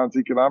Kazakhstan's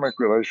economic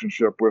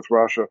relationship with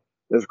Russia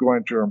is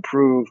going to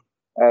improve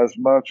as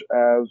much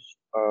as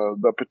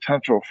the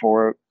potential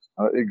for it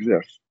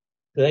exists.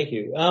 Thank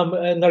you.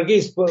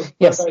 Nargis,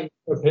 yes. Do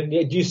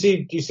you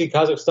see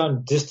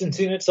Kazakhstan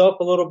distancing itself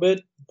a little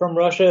bit from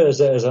Russia as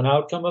an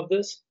outcome of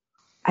this?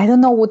 I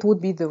don't know what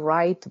would be the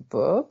right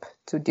verb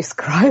to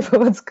describe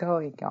what's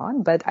going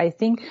on, but I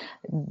think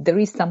there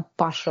is some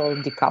partial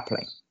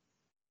decoupling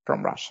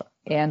from Russia.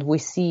 And we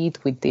see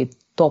it with the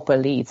top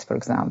elites, for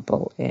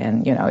example.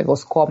 And, it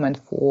was common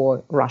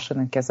for Russian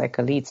and Kazakh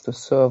elites to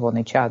serve on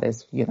each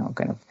other's,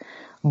 kind of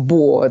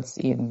boards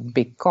in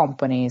big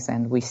companies,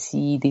 and we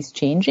see this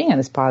changing, and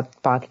it's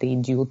partly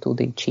due to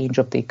the change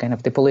of the kind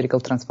of the political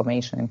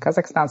transformation in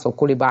Kazakhstan. So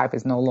Kulibayev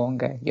is no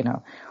longer,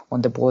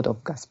 on the board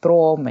of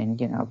Gazprom, and,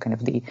 kind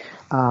of the,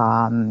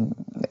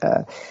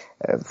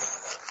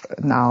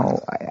 now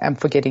I'm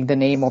forgetting the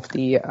name of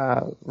the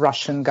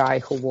Russian guy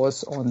who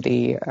was on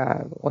the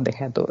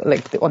head of,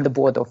 on the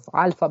board of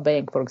Alfa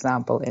Bank, for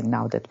example, and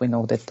now that we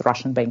know that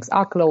Russian banks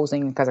are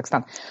closing in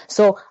Kazakhstan.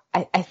 So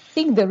I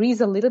think there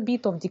is a little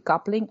bit of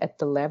decoupling at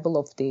the level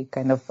of the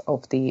kind of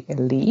the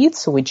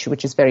elites, which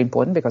is very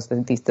important because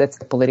that's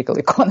the political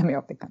economy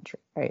of the country,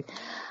 right?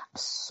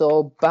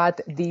 So,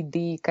 but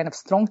the kind of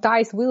strong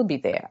ties will be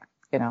there,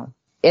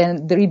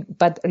 And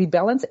but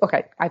rebalance,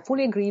 okay, I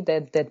fully agree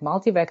that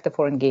multi-vector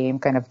foreign game,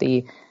 kind of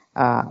the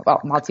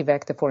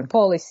multi-vector foreign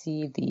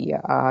policy,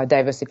 the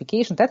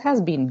diversification, that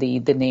has been the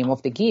name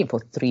of the game for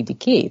 3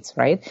 decades,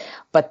 right?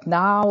 But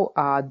now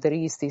there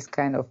is this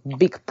kind of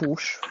big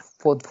push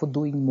for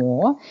doing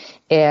more,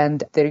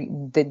 and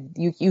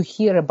you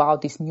hear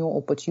about these new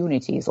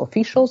opportunities.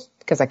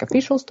 Kazakh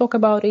officials talk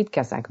about it,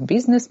 Kazakh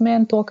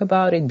businessmen talk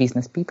about it,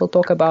 business people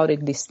talk about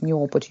it. These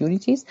new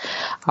opportunities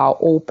are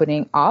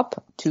opening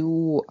up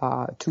to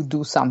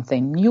do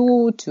something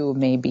new, to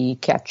maybe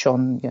catch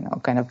on,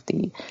 kind of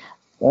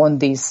on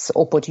these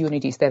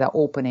opportunities that are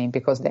opening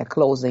because they're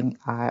closing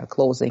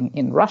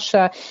in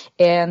Russia.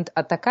 And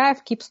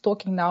Toqaev keeps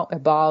talking now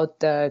about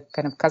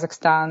kind of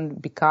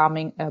Kazakhstan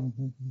becoming a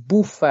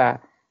buffer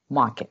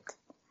market,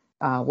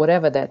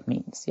 whatever that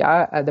means.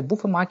 The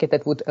buffer market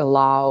that would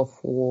allow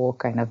for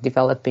kind of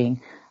developing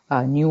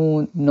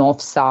new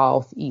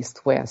north-south,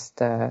 east-west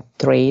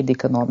trade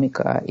economic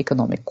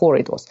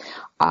corridors.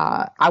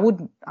 I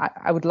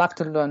would love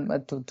to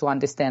learn to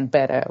understand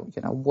better,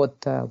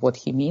 what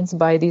he means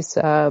by this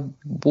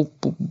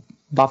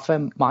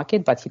buffer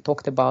market. But he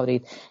talked about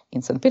it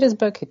in St.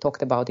 Petersburg. He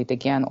talked about it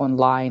again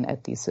online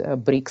at this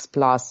BRICS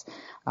Plus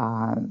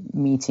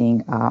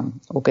meeting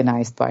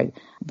organized by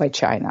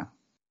China.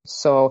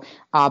 So,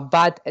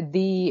 but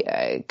the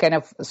kind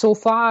of so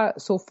far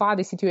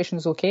the situation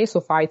is okay.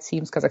 So far, it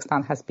seems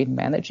Kazakhstan has been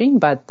managing,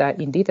 but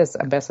indeed, as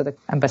Ambassador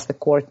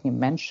Courtney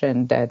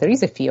mentioned, there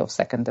is a fear of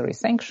secondary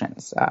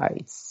sanctions.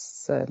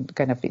 It's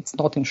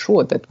not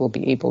ensured that we'll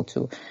be able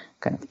to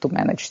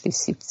manage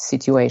this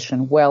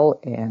situation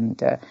well,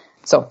 and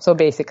so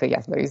basically,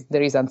 yes,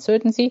 there is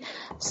uncertainty.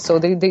 So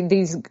there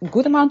is a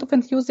good amount of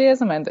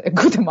enthusiasm and a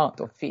good amount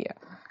of fear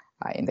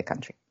in the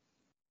country.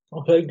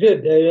 Okay,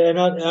 good. And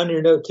on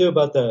your note too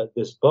about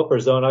this buffer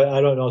zone,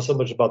 I don't know so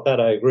much about that.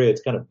 I agree,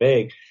 it's kind of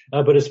vague,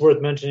 but it's worth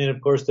mentioning,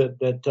 of course,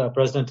 that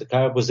President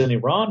Toqaev was in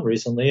Iran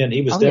recently, and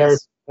he was there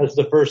as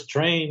the first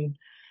train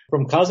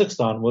from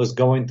Kazakhstan was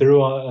going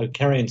through,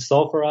 carrying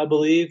sulfur, I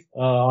believe,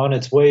 on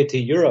its way to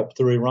Europe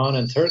through Iran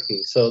and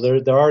Turkey. So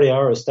they already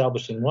are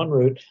establishing one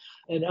route.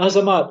 And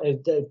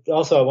Azamat,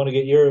 also, I want to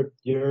get your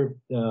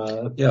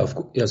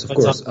yes, of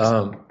course.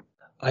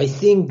 I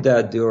think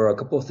that there are a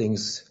couple of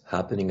things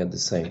happening at the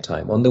same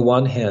time. On the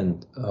one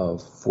hand,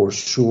 for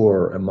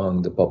sure,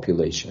 among the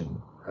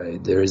population,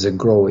 right, there is a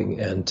growing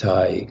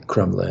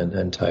anti-Kremlin,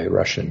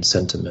 anti-Russian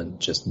sentiment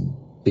just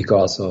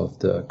because of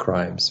the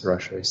crimes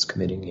Russia is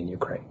committing in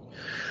Ukraine,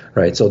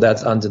 right? So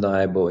that's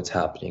undeniable. It's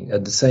happening.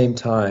 At the same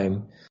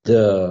time,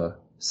 the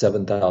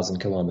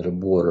 7,000-kilometer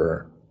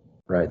border,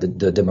 right,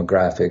 the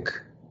demographic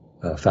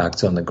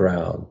facts on the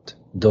ground,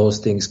 those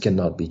things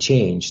cannot be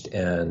changed,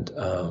 and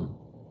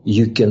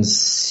you can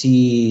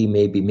see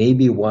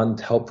maybe one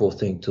helpful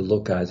thing to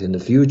look at in the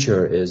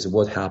future is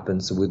what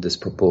happens with this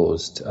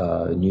proposed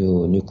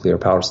new nuclear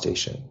power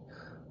station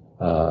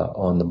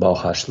on the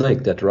Balkhash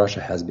Lake that Russia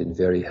has been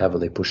very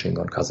heavily pushing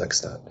on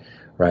Kazakhstan,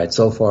 right?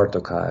 So far,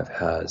 Toqaev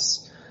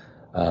has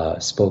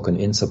spoken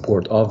in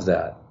support of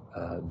that,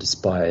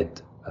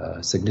 despite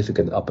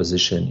significant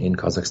opposition in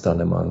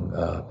Kazakhstan among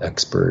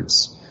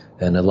experts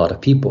and a lot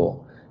of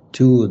people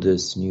to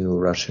this new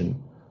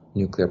Russian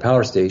nuclear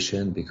power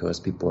station, because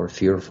people are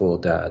fearful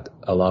that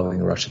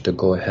allowing Russia to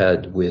go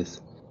ahead with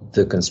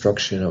the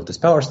construction of this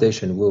power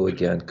station will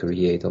again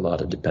create a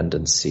lot of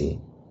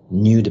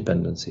new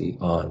dependency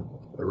on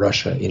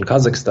Russia in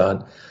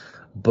Kazakhstan.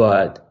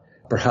 But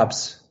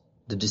perhaps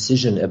the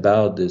decision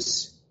about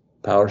this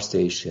power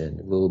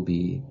station will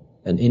be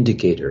an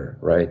indicator,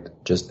 right?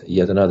 Just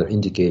yet another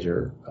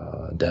indicator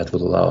that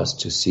will allow us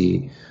to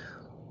see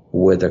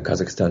whether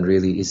Kazakhstan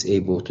really is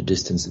able to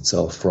distance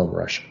itself from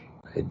Russia.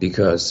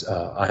 Because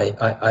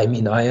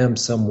I am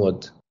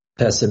somewhat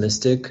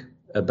pessimistic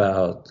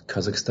about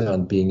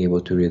Kazakhstan being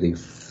able to really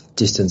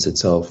distance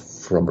itself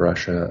from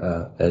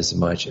Russia as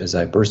much as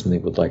I personally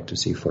would like to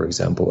see, for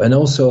example. And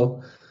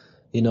also,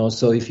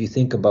 so if you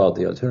think about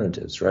the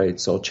alternatives, right?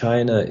 So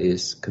China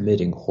is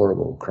committing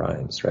horrible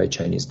crimes, right?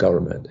 Chinese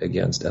government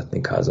against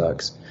ethnic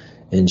Kazakhs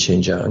in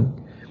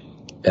Xinjiang.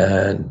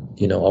 And,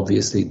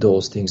 obviously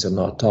those things are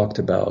not talked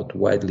about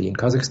widely in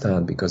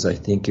Kazakhstan, because I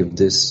think if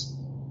this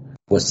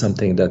was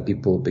something that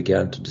people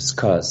began to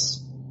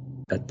discuss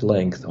at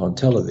length on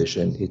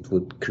television, it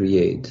would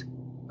create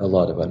a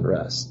lot of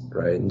unrest,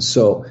 right? And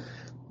so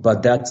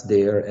But that's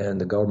there,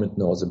 and the government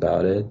knows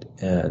about it,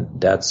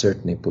 and that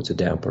certainly puts a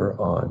damper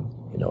on,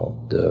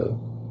 the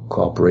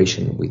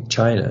cooperation with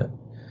China.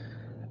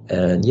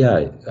 And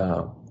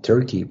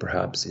Turkey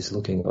perhaps is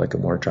looking like a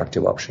more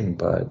attractive option,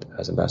 but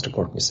as Ambassador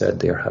Courtney said,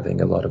 they're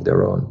having a lot of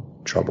their own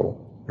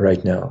trouble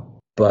right now.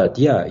 But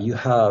you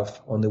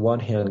have, on the one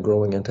hand,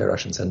 growing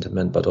anti-Russian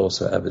sentiment, but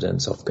also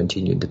evidence of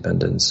continued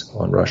dependence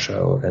on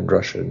Russia and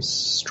Russia's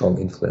strong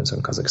influence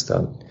on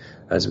Kazakhstan,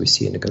 as we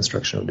see in the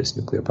construction of this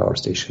nuclear power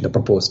station, the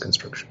proposed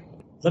construction.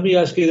 Let me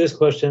ask you this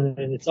question,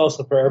 and it's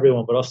also for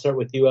everyone, but I'll start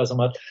with you,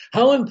 Azamat.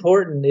 How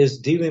important is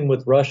dealing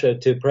with Russia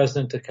to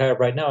President Toqaev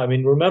right now? I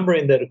mean,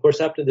 remembering that, of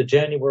course, after the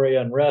January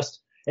unrest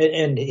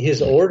and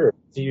his order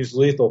to use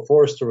lethal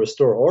force to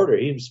restore order,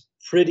 he was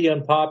pretty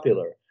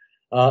unpopular.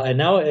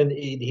 And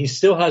he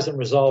still hasn't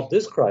resolved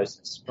this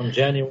crisis from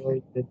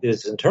January,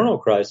 his internal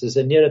crisis,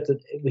 and yet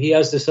he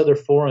has this other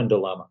foreign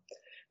dilemma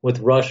with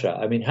Russia.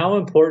 I mean, how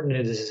important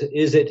is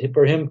it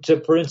for him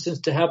to, for instance,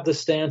 to have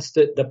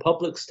the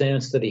public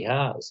stance that he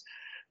has,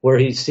 where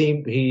he's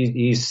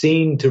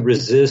seen to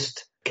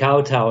resist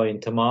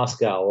kowtowing to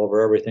Moscow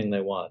over everything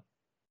they want?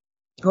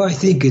 Well, I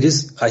think it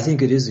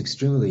is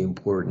extremely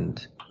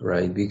important,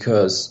 right?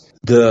 Because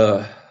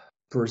the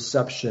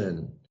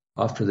perception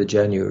after the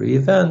January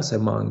events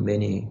among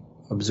many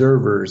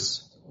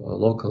observers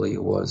locally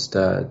was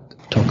that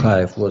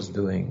Toqaev was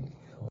doing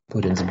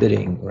Putin's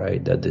bidding,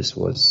 right? That this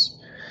was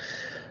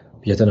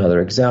yet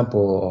another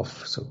example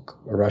of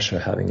Russia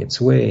having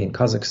its way in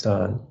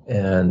Kazakhstan.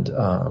 And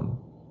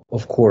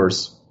of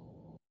course,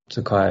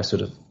 Toqaev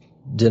sort of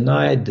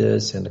denied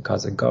this, and the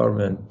Kazakh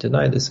government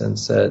denied this and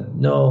said,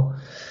 no,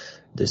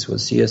 this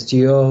was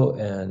CSTO.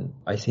 And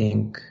I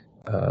think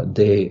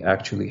they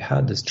actually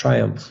had this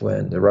triumph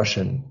when the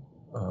Russian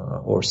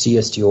or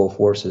CSTO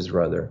forces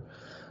rather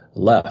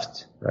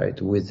left, right,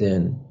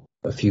 within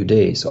a few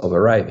days of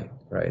arriving,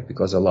 right?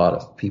 Because a lot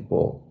of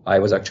people, I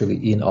was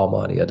actually in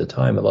Almaty at the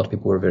time, a lot of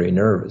people were very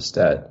nervous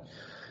that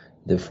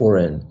the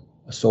foreign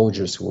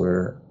soldiers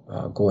were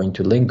going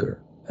to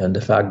linger. And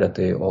the fact that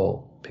they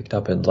all picked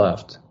up and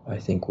left, I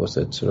think, was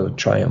a sort of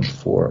triumph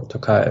for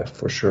Toqaev,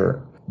 for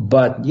sure.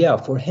 But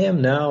for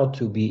him now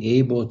to be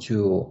able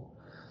to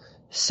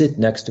sit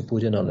next to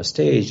Putin on the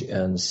stage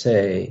and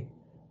say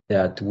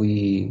that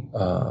we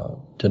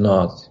do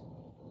not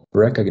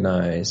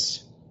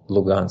recognize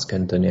Lugansk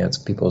and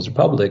Donetsk People's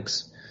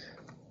Republics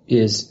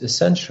is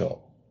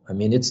essential. I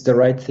mean, it's the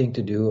right thing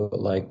to do.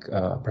 Like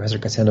Professor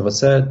Kasyanova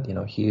said,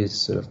 he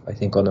is sort of, I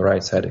think, on the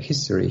right side of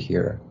history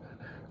here.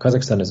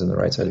 Kazakhstan is on the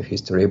right side of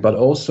history, but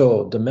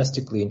also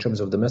domestically, in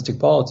terms of domestic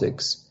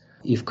politics,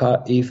 if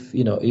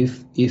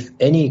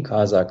any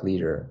Kazakh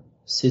leader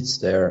sits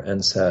there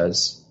and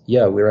says,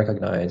 we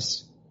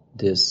recognize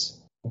these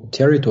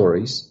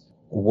territories,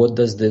 what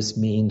does this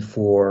mean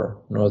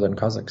for northern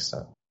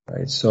Kazakhstan,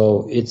 right?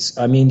 So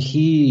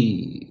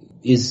he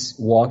is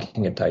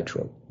walking a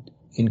tightrope,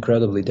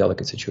 incredibly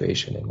delicate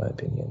situation, in my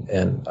opinion.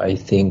 And I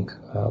think,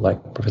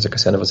 like Professor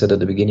Kasyanova said at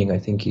the beginning, I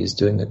think he's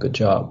doing a good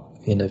job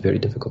in a very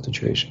difficult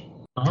situation.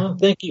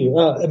 Thank you.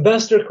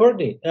 Ambassador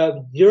Courtney,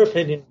 your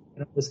opinion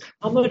on this,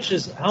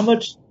 how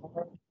much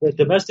the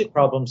domestic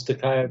problems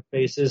Toqaev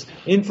faces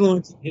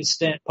influencing his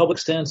public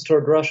stance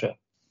toward Russia?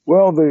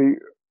 Well, the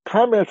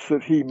comments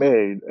that he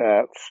made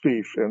at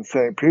speech in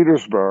St.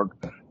 Petersburg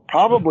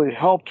probably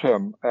helped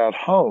him at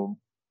home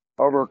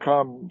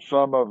overcome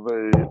some of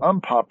the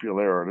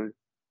unpopularity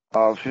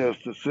of his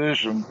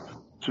decision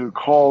to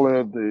call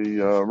in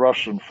the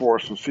Russian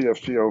forces,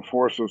 CSTO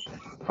forces,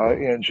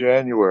 in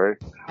January.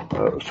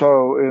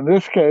 So in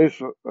this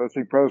case, I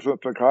think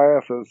President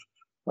Toqaev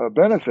has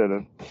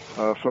benefited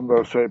from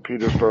those St.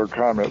 Petersburg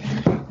comments.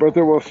 But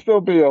there will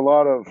still be a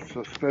lot of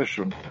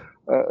suspicion,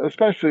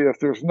 especially if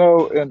there's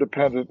no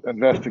independent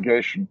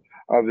investigation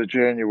of the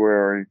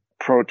January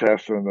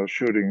protests and the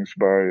shootings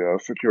by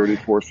security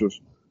forces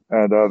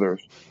and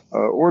others.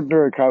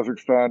 Ordinary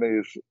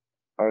Kazakhstanis,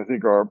 I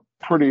think, are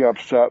pretty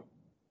upset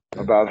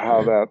about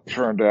how that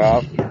turned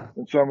out.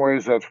 In some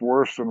ways, that's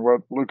worse than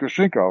what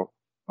Lukashenko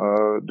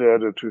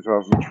did in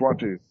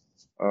 2020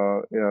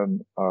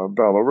 in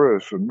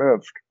Belarus and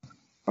Minsk.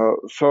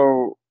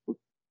 So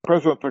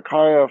President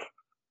Toqaev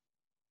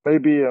may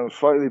be in a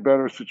slightly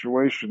better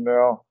situation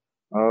now,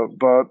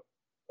 but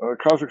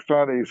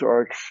Kazakhstanis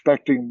are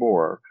expecting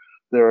more.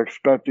 They're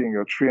expecting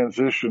a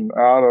transition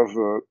out of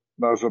the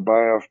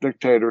Nazarbayev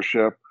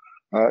dictatorship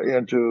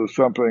into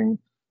something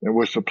in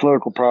which the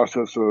political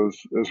process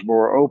is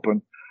more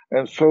open.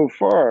 And so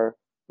far,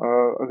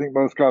 I think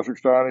most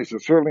Kazakhstanis,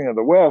 and certainly in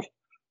the West,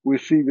 we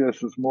see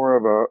this as more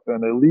of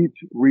an elite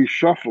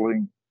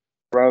reshuffling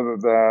rather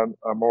than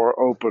a more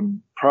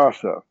open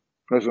process.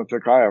 President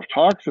Toqaev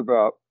talks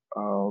about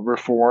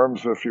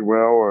reforms, if you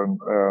will, and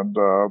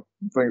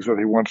things that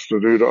he wants to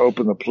do to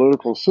open the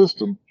political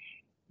system.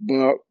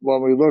 But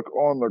when we look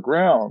on the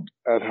ground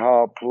at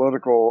how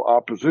political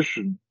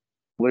opposition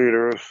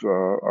leaders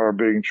are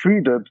being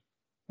treated,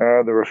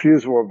 and the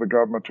refusal of the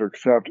government to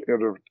accept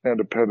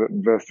independent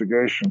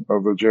investigation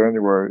of the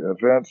January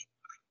events,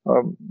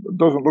 it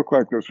doesn't look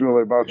like there's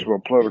really much of a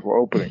political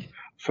opening.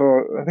 So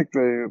I think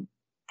the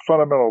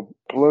fundamental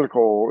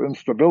political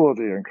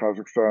instability in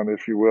Kazakhstan,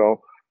 if you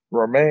will,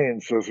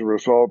 remains as a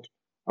result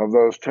of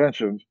those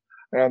tensions.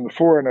 And the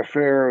foreign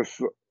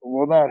affairs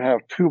will not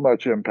have too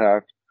much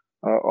impact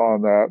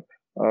on that,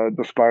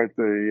 despite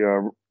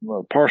the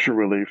partial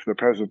relief that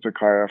President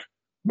Toqaev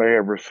may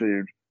have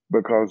received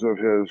because of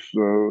his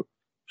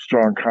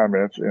strong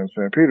comments in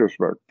St.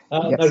 Petersburg.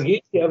 Yes. Nargis, do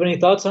you have any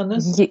thoughts on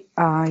this?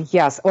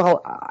 Yes.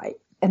 Well,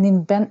 an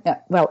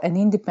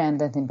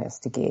independent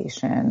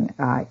investigation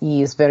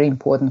is very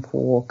important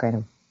for kind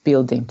of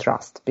building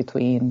trust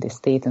between the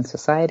state and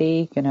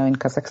society. In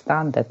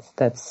Kazakhstan,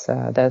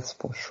 that's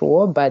for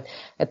sure. But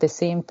at the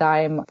same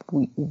time,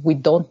 we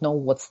don't know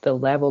what's the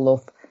level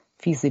of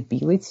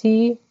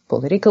feasibility,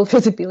 political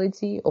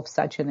feasibility of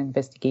such an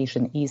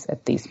investigation is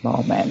at this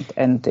moment.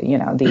 And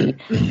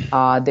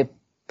the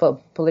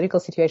political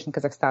situation in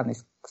Kazakhstan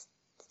is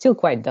still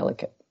quite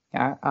delicate.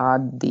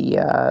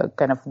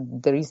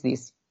 There is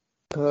this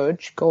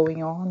purge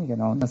going on.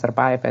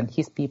 Nazarbayev and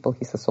his people,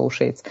 his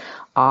associates,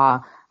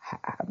 are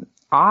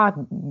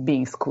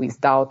being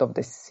squeezed out of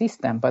the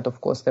system. But of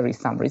course, there is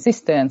some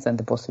resistance and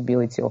the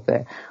possibility of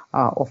a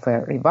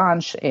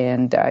revenge.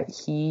 And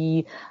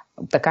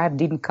Toqaev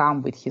didn't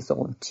come with his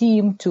own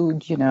team to,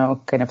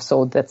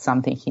 so that's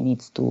something he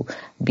needs to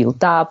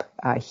build up.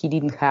 He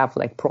didn't have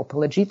proper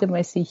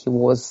legitimacy. He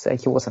was a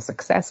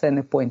successor, an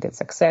appointed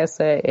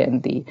successor,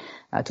 and the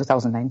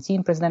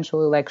 2019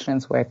 presidential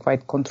elections were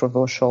quite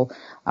controversial.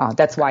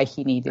 That's why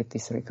he needed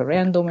this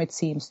referendum, it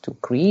seems, to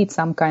create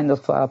some kind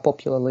of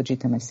popular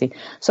legitimacy.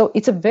 So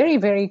it's a very,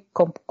 very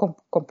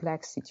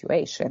complex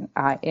situation.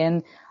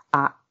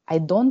 I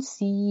don't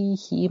see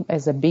him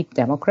as a big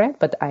Democrat,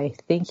 but I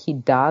think he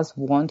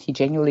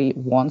genuinely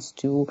wants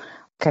to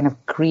kind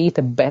of create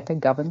a better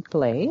governed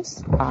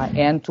place,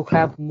 and to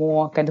have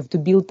more to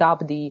build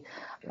up the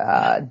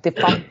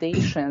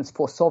foundations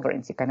for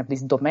sovereignty, kind of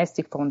these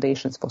domestic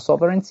foundations for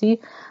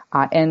sovereignty.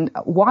 And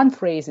one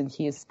phrase in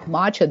his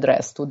March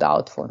address stood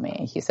out for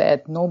me. He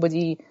said,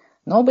 nobody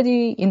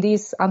in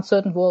this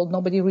uncertain world,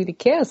 nobody really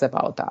cares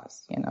about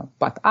us,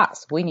 but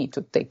us. We need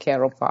to take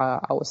care of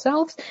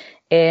ourselves.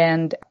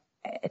 And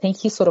I think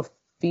his sort of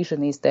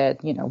vision is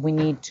that, we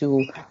need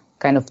to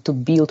to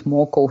build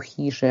more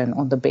cohesion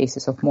on the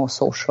basis of more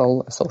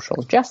social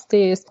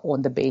justice,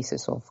 on the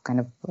basis of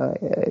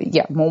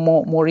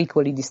more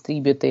equally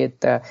distributed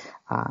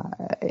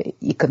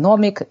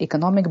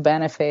economic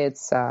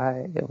benefits,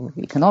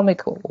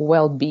 economic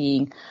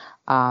well-being.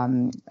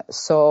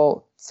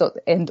 So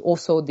and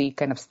also the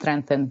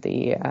strengthen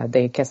the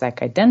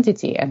Kazakh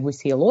identity, and we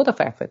see a lot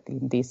of effort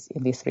in this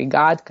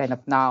regard.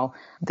 Now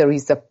there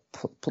is a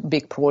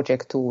big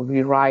project to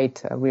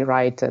rewrite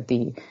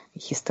the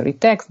history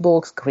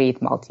textbooks, create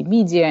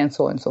multimedia, and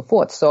so on and so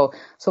forth. So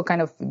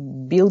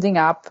building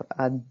up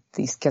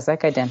this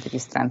Kazakh identity,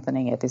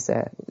 strengthening it is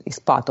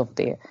part of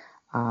the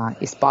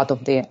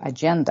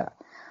agenda.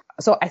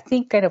 So I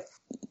think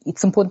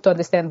it's important to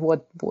understand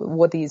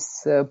what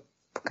is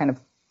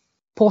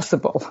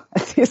possible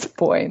at this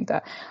point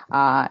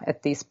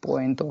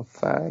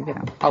of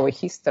our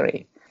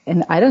history.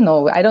 And I don't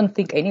know. I don't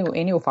think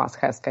any of us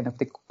has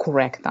the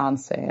correct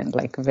answer and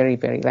very,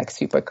 very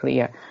super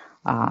clear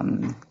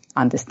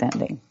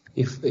understanding.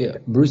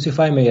 Bruce, if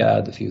I may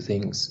add a few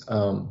things.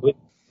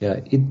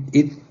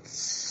 It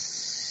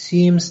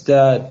seems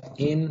that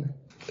in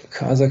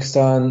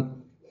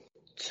Kazakhstan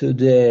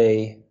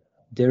today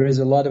there is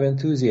a lot of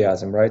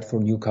enthusiasm, right,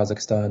 for New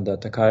Kazakhstan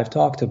that Toqaev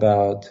talked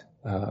about.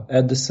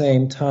 At the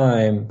same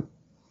time,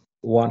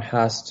 one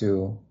has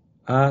to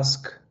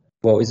ask,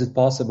 well, is it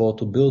possible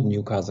to build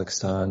New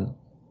Kazakhstan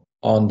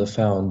on the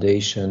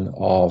foundation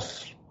of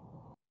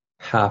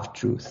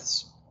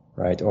half-truths,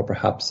 right, or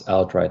perhaps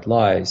outright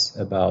lies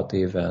about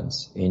the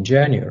events in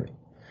January,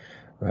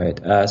 right?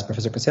 As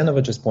Professor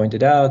Kasanova just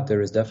pointed out,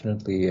 there is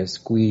definitely a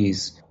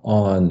squeeze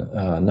on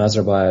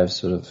Nazarbayev's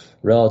sort of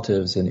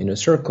relatives and inner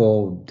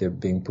circle. They're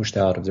being pushed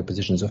out of their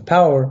positions of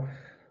power.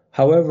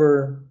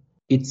 However,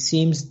 it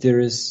seems there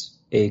is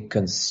a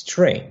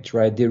constraint,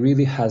 right? There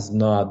really has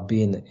not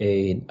been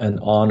an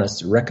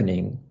honest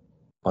reckoning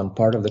on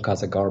part of the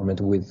Kazakh government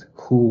with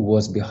who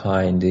was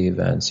behind the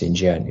events in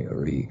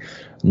January.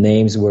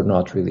 Names were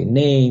not really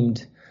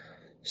named.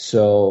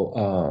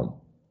 So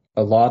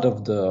a lot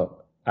of the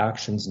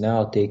actions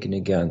now taken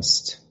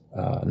against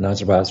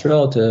Nazarbayev's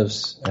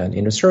relatives and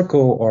inner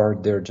circle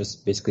they're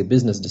just basically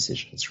business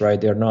decisions, right?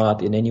 They're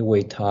not in any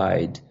way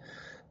tied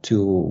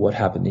to what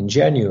happened in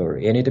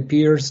January. And it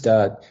appears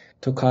that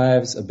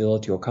Toqaev's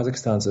ability or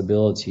Kazakhstan's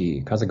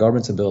ability, Kazakh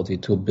government's ability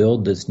to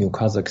build this new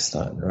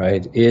Kazakhstan,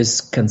 right,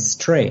 is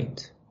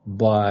constrained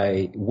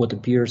by what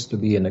appears to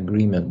be an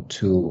agreement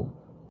to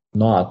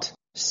not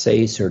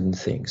say certain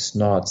things,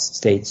 not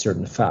state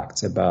certain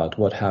facts about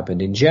what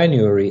happened in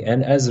January.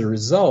 And as a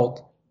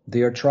result,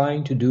 they are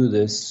trying to do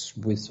this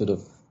with sort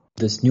of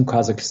this new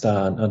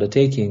Kazakhstan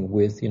undertaking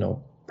with,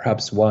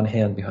 perhaps one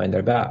hand behind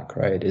their back,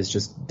 right? It's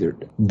just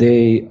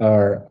they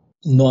are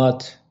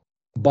not,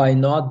 by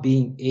not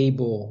being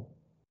able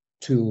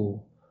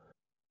to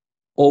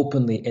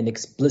openly and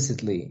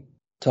explicitly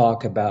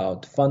talk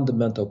about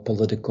fundamental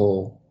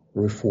political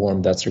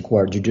reform that's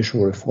required,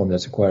 judicial reform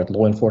that's required,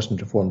 law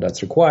enforcement reform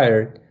that's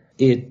required,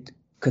 it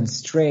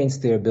constrains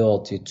their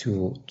ability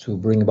to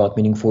bring about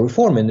meaningful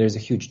reform. And there's a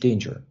huge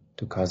danger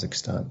to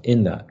Kazakhstan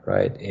in that,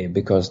 right?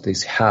 Because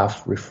these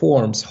half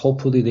reforms,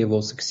 hopefully they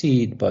will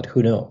succeed, but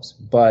who knows?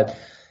 But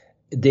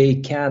they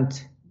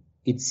can't,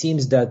 it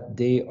seems that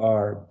they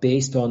are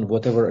based on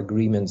whatever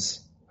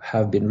agreements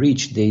have been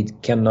reached. They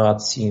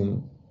cannot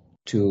seem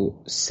to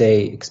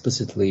say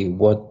explicitly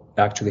what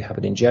actually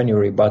happened in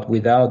January, but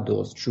without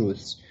those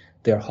truths,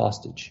 they're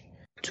hostage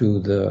to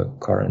the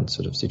current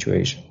sort of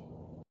situation.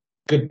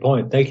 Good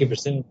point. Thank you for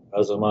saying that,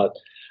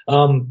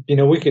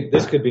 Qasym-Zhomart.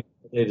 This could be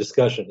a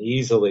discussion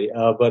easily,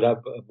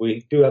 but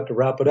we do have to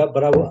wrap it up.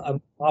 But I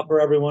will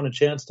offer everyone a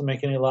chance to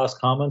make any last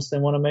comments they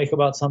want to make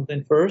about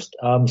something first.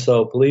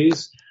 So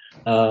please,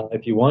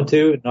 if you want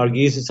to,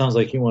 Nargis, it sounds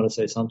like you want to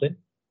say something.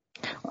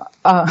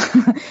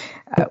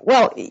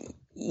 Well,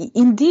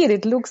 indeed,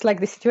 it looks like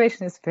the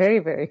situation is very,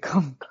 very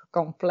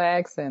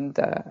complex, and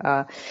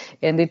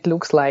it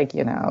looks like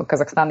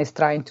Kazakhstan is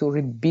trying to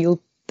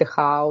rebuild the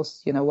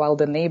house, while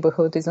the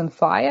neighborhood is on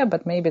fire.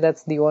 But maybe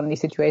that's the only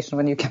situation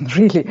when you can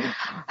really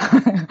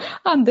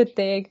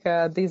undertake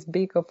this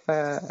big of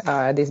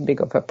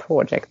a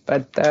project.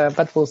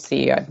 But we'll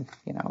see.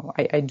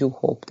 I do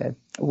hope that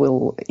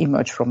we'll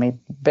emerge from it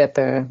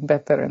better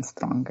and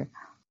stronger.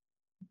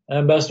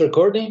 Ambassador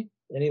Courtney,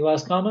 any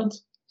last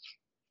comments?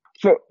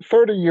 So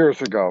 30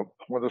 years ago,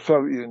 when the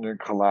Soviet Union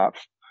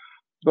collapsed,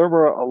 there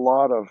were a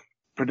lot of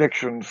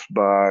predictions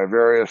by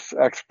various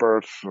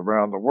experts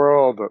around the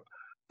world that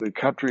the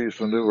countries,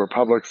 the new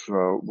republics,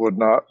 would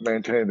not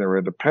maintain their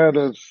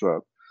independence,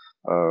 that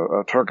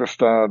a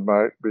Turkestan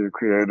might be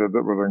created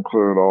that would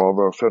include all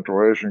the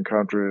Central Asian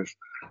countries,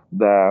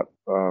 that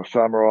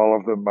some or all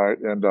of them might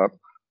end up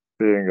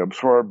being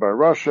absorbed by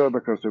Russia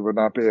because they would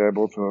not be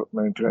able to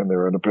maintain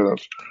their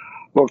independence.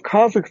 Well,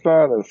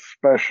 Kazakhstan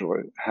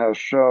especially has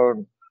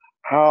shown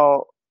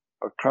how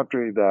a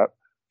country that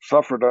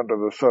suffered under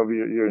the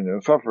Soviet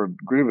Union, suffered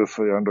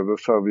grievously under the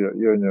Soviet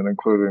Union,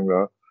 including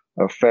the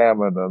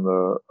famine in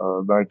the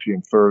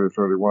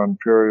 1930-31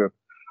 period,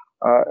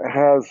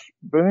 has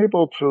been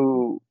able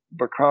to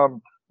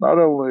become not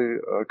only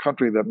a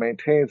country that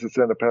maintains its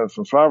independence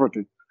and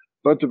sovereignty,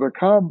 but to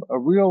become a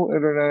real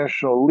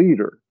international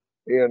leader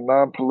in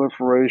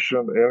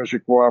non-proliferation, energy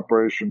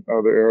cooperation,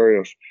 other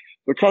areas.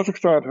 The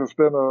Kazakhstan has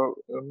been,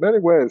 in many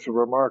ways, a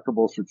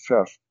remarkable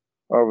success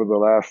over the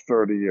last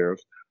 30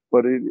 years.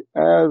 But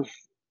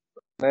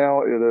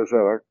now it is at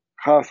a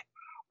cusp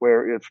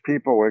where its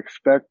people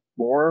expect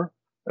more,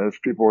 as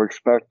people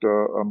expect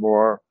a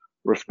more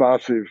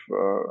responsive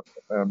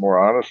and more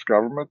honest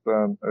government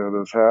than it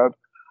has had.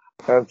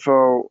 And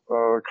so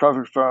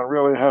Kazakhstan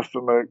really has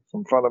to make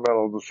some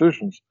fundamental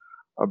decisions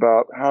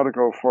about how to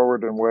go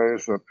forward in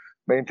ways that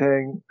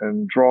maintain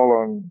and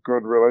draw on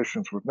good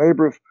relations with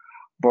neighbors,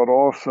 but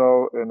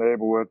also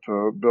enable it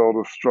to build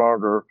a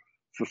stronger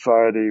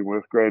society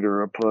with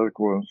greater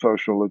political and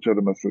social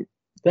legitimacy.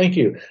 Thank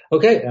you.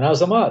 Okay, and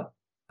Qasym-Zhomart.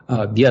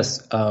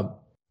 Yes,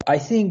 I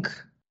think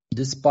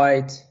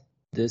despite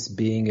this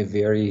being a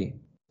very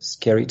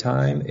scary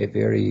time, a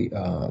very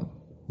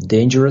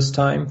dangerous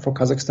time for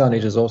Kazakhstan,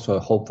 it is also a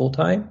hopeful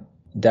time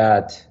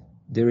that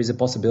there is a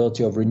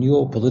possibility of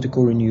renewal,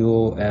 political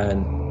renewal,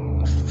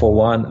 and for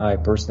one, I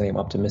personally am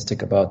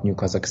optimistic about New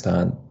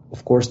Kazakhstan.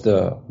 Of course,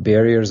 the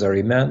barriers are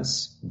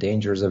immense,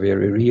 dangers are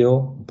very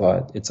real,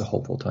 but it's a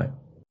hopeful time.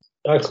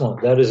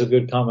 Excellent. That is a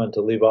good comment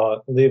to leave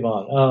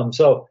on.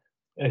 So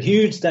a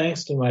huge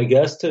thanks to my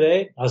guests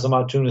today,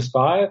 Qasym-Zhomart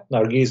Tunisbayev,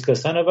 Nargis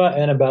Kasenova,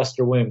 and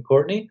Ambassador William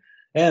Courtney.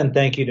 And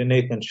thank you to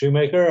Nathan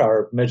Shoemaker,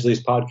 our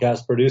Majlis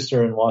podcast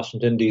producer in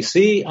Washington,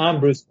 D.C. I'm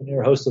Bruce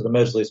Paneer, host of the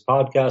Majlis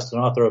podcast and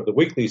author of the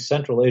weekly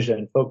Central Asia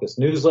in Focus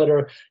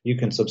newsletter. You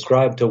can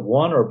subscribe to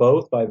one or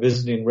both by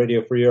visiting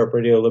Radio Free Europe,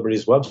 Radio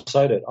Liberty's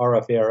website at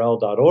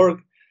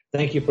rfarl.org.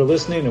 Thank you for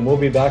listening, and we'll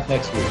be back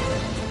next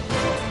week.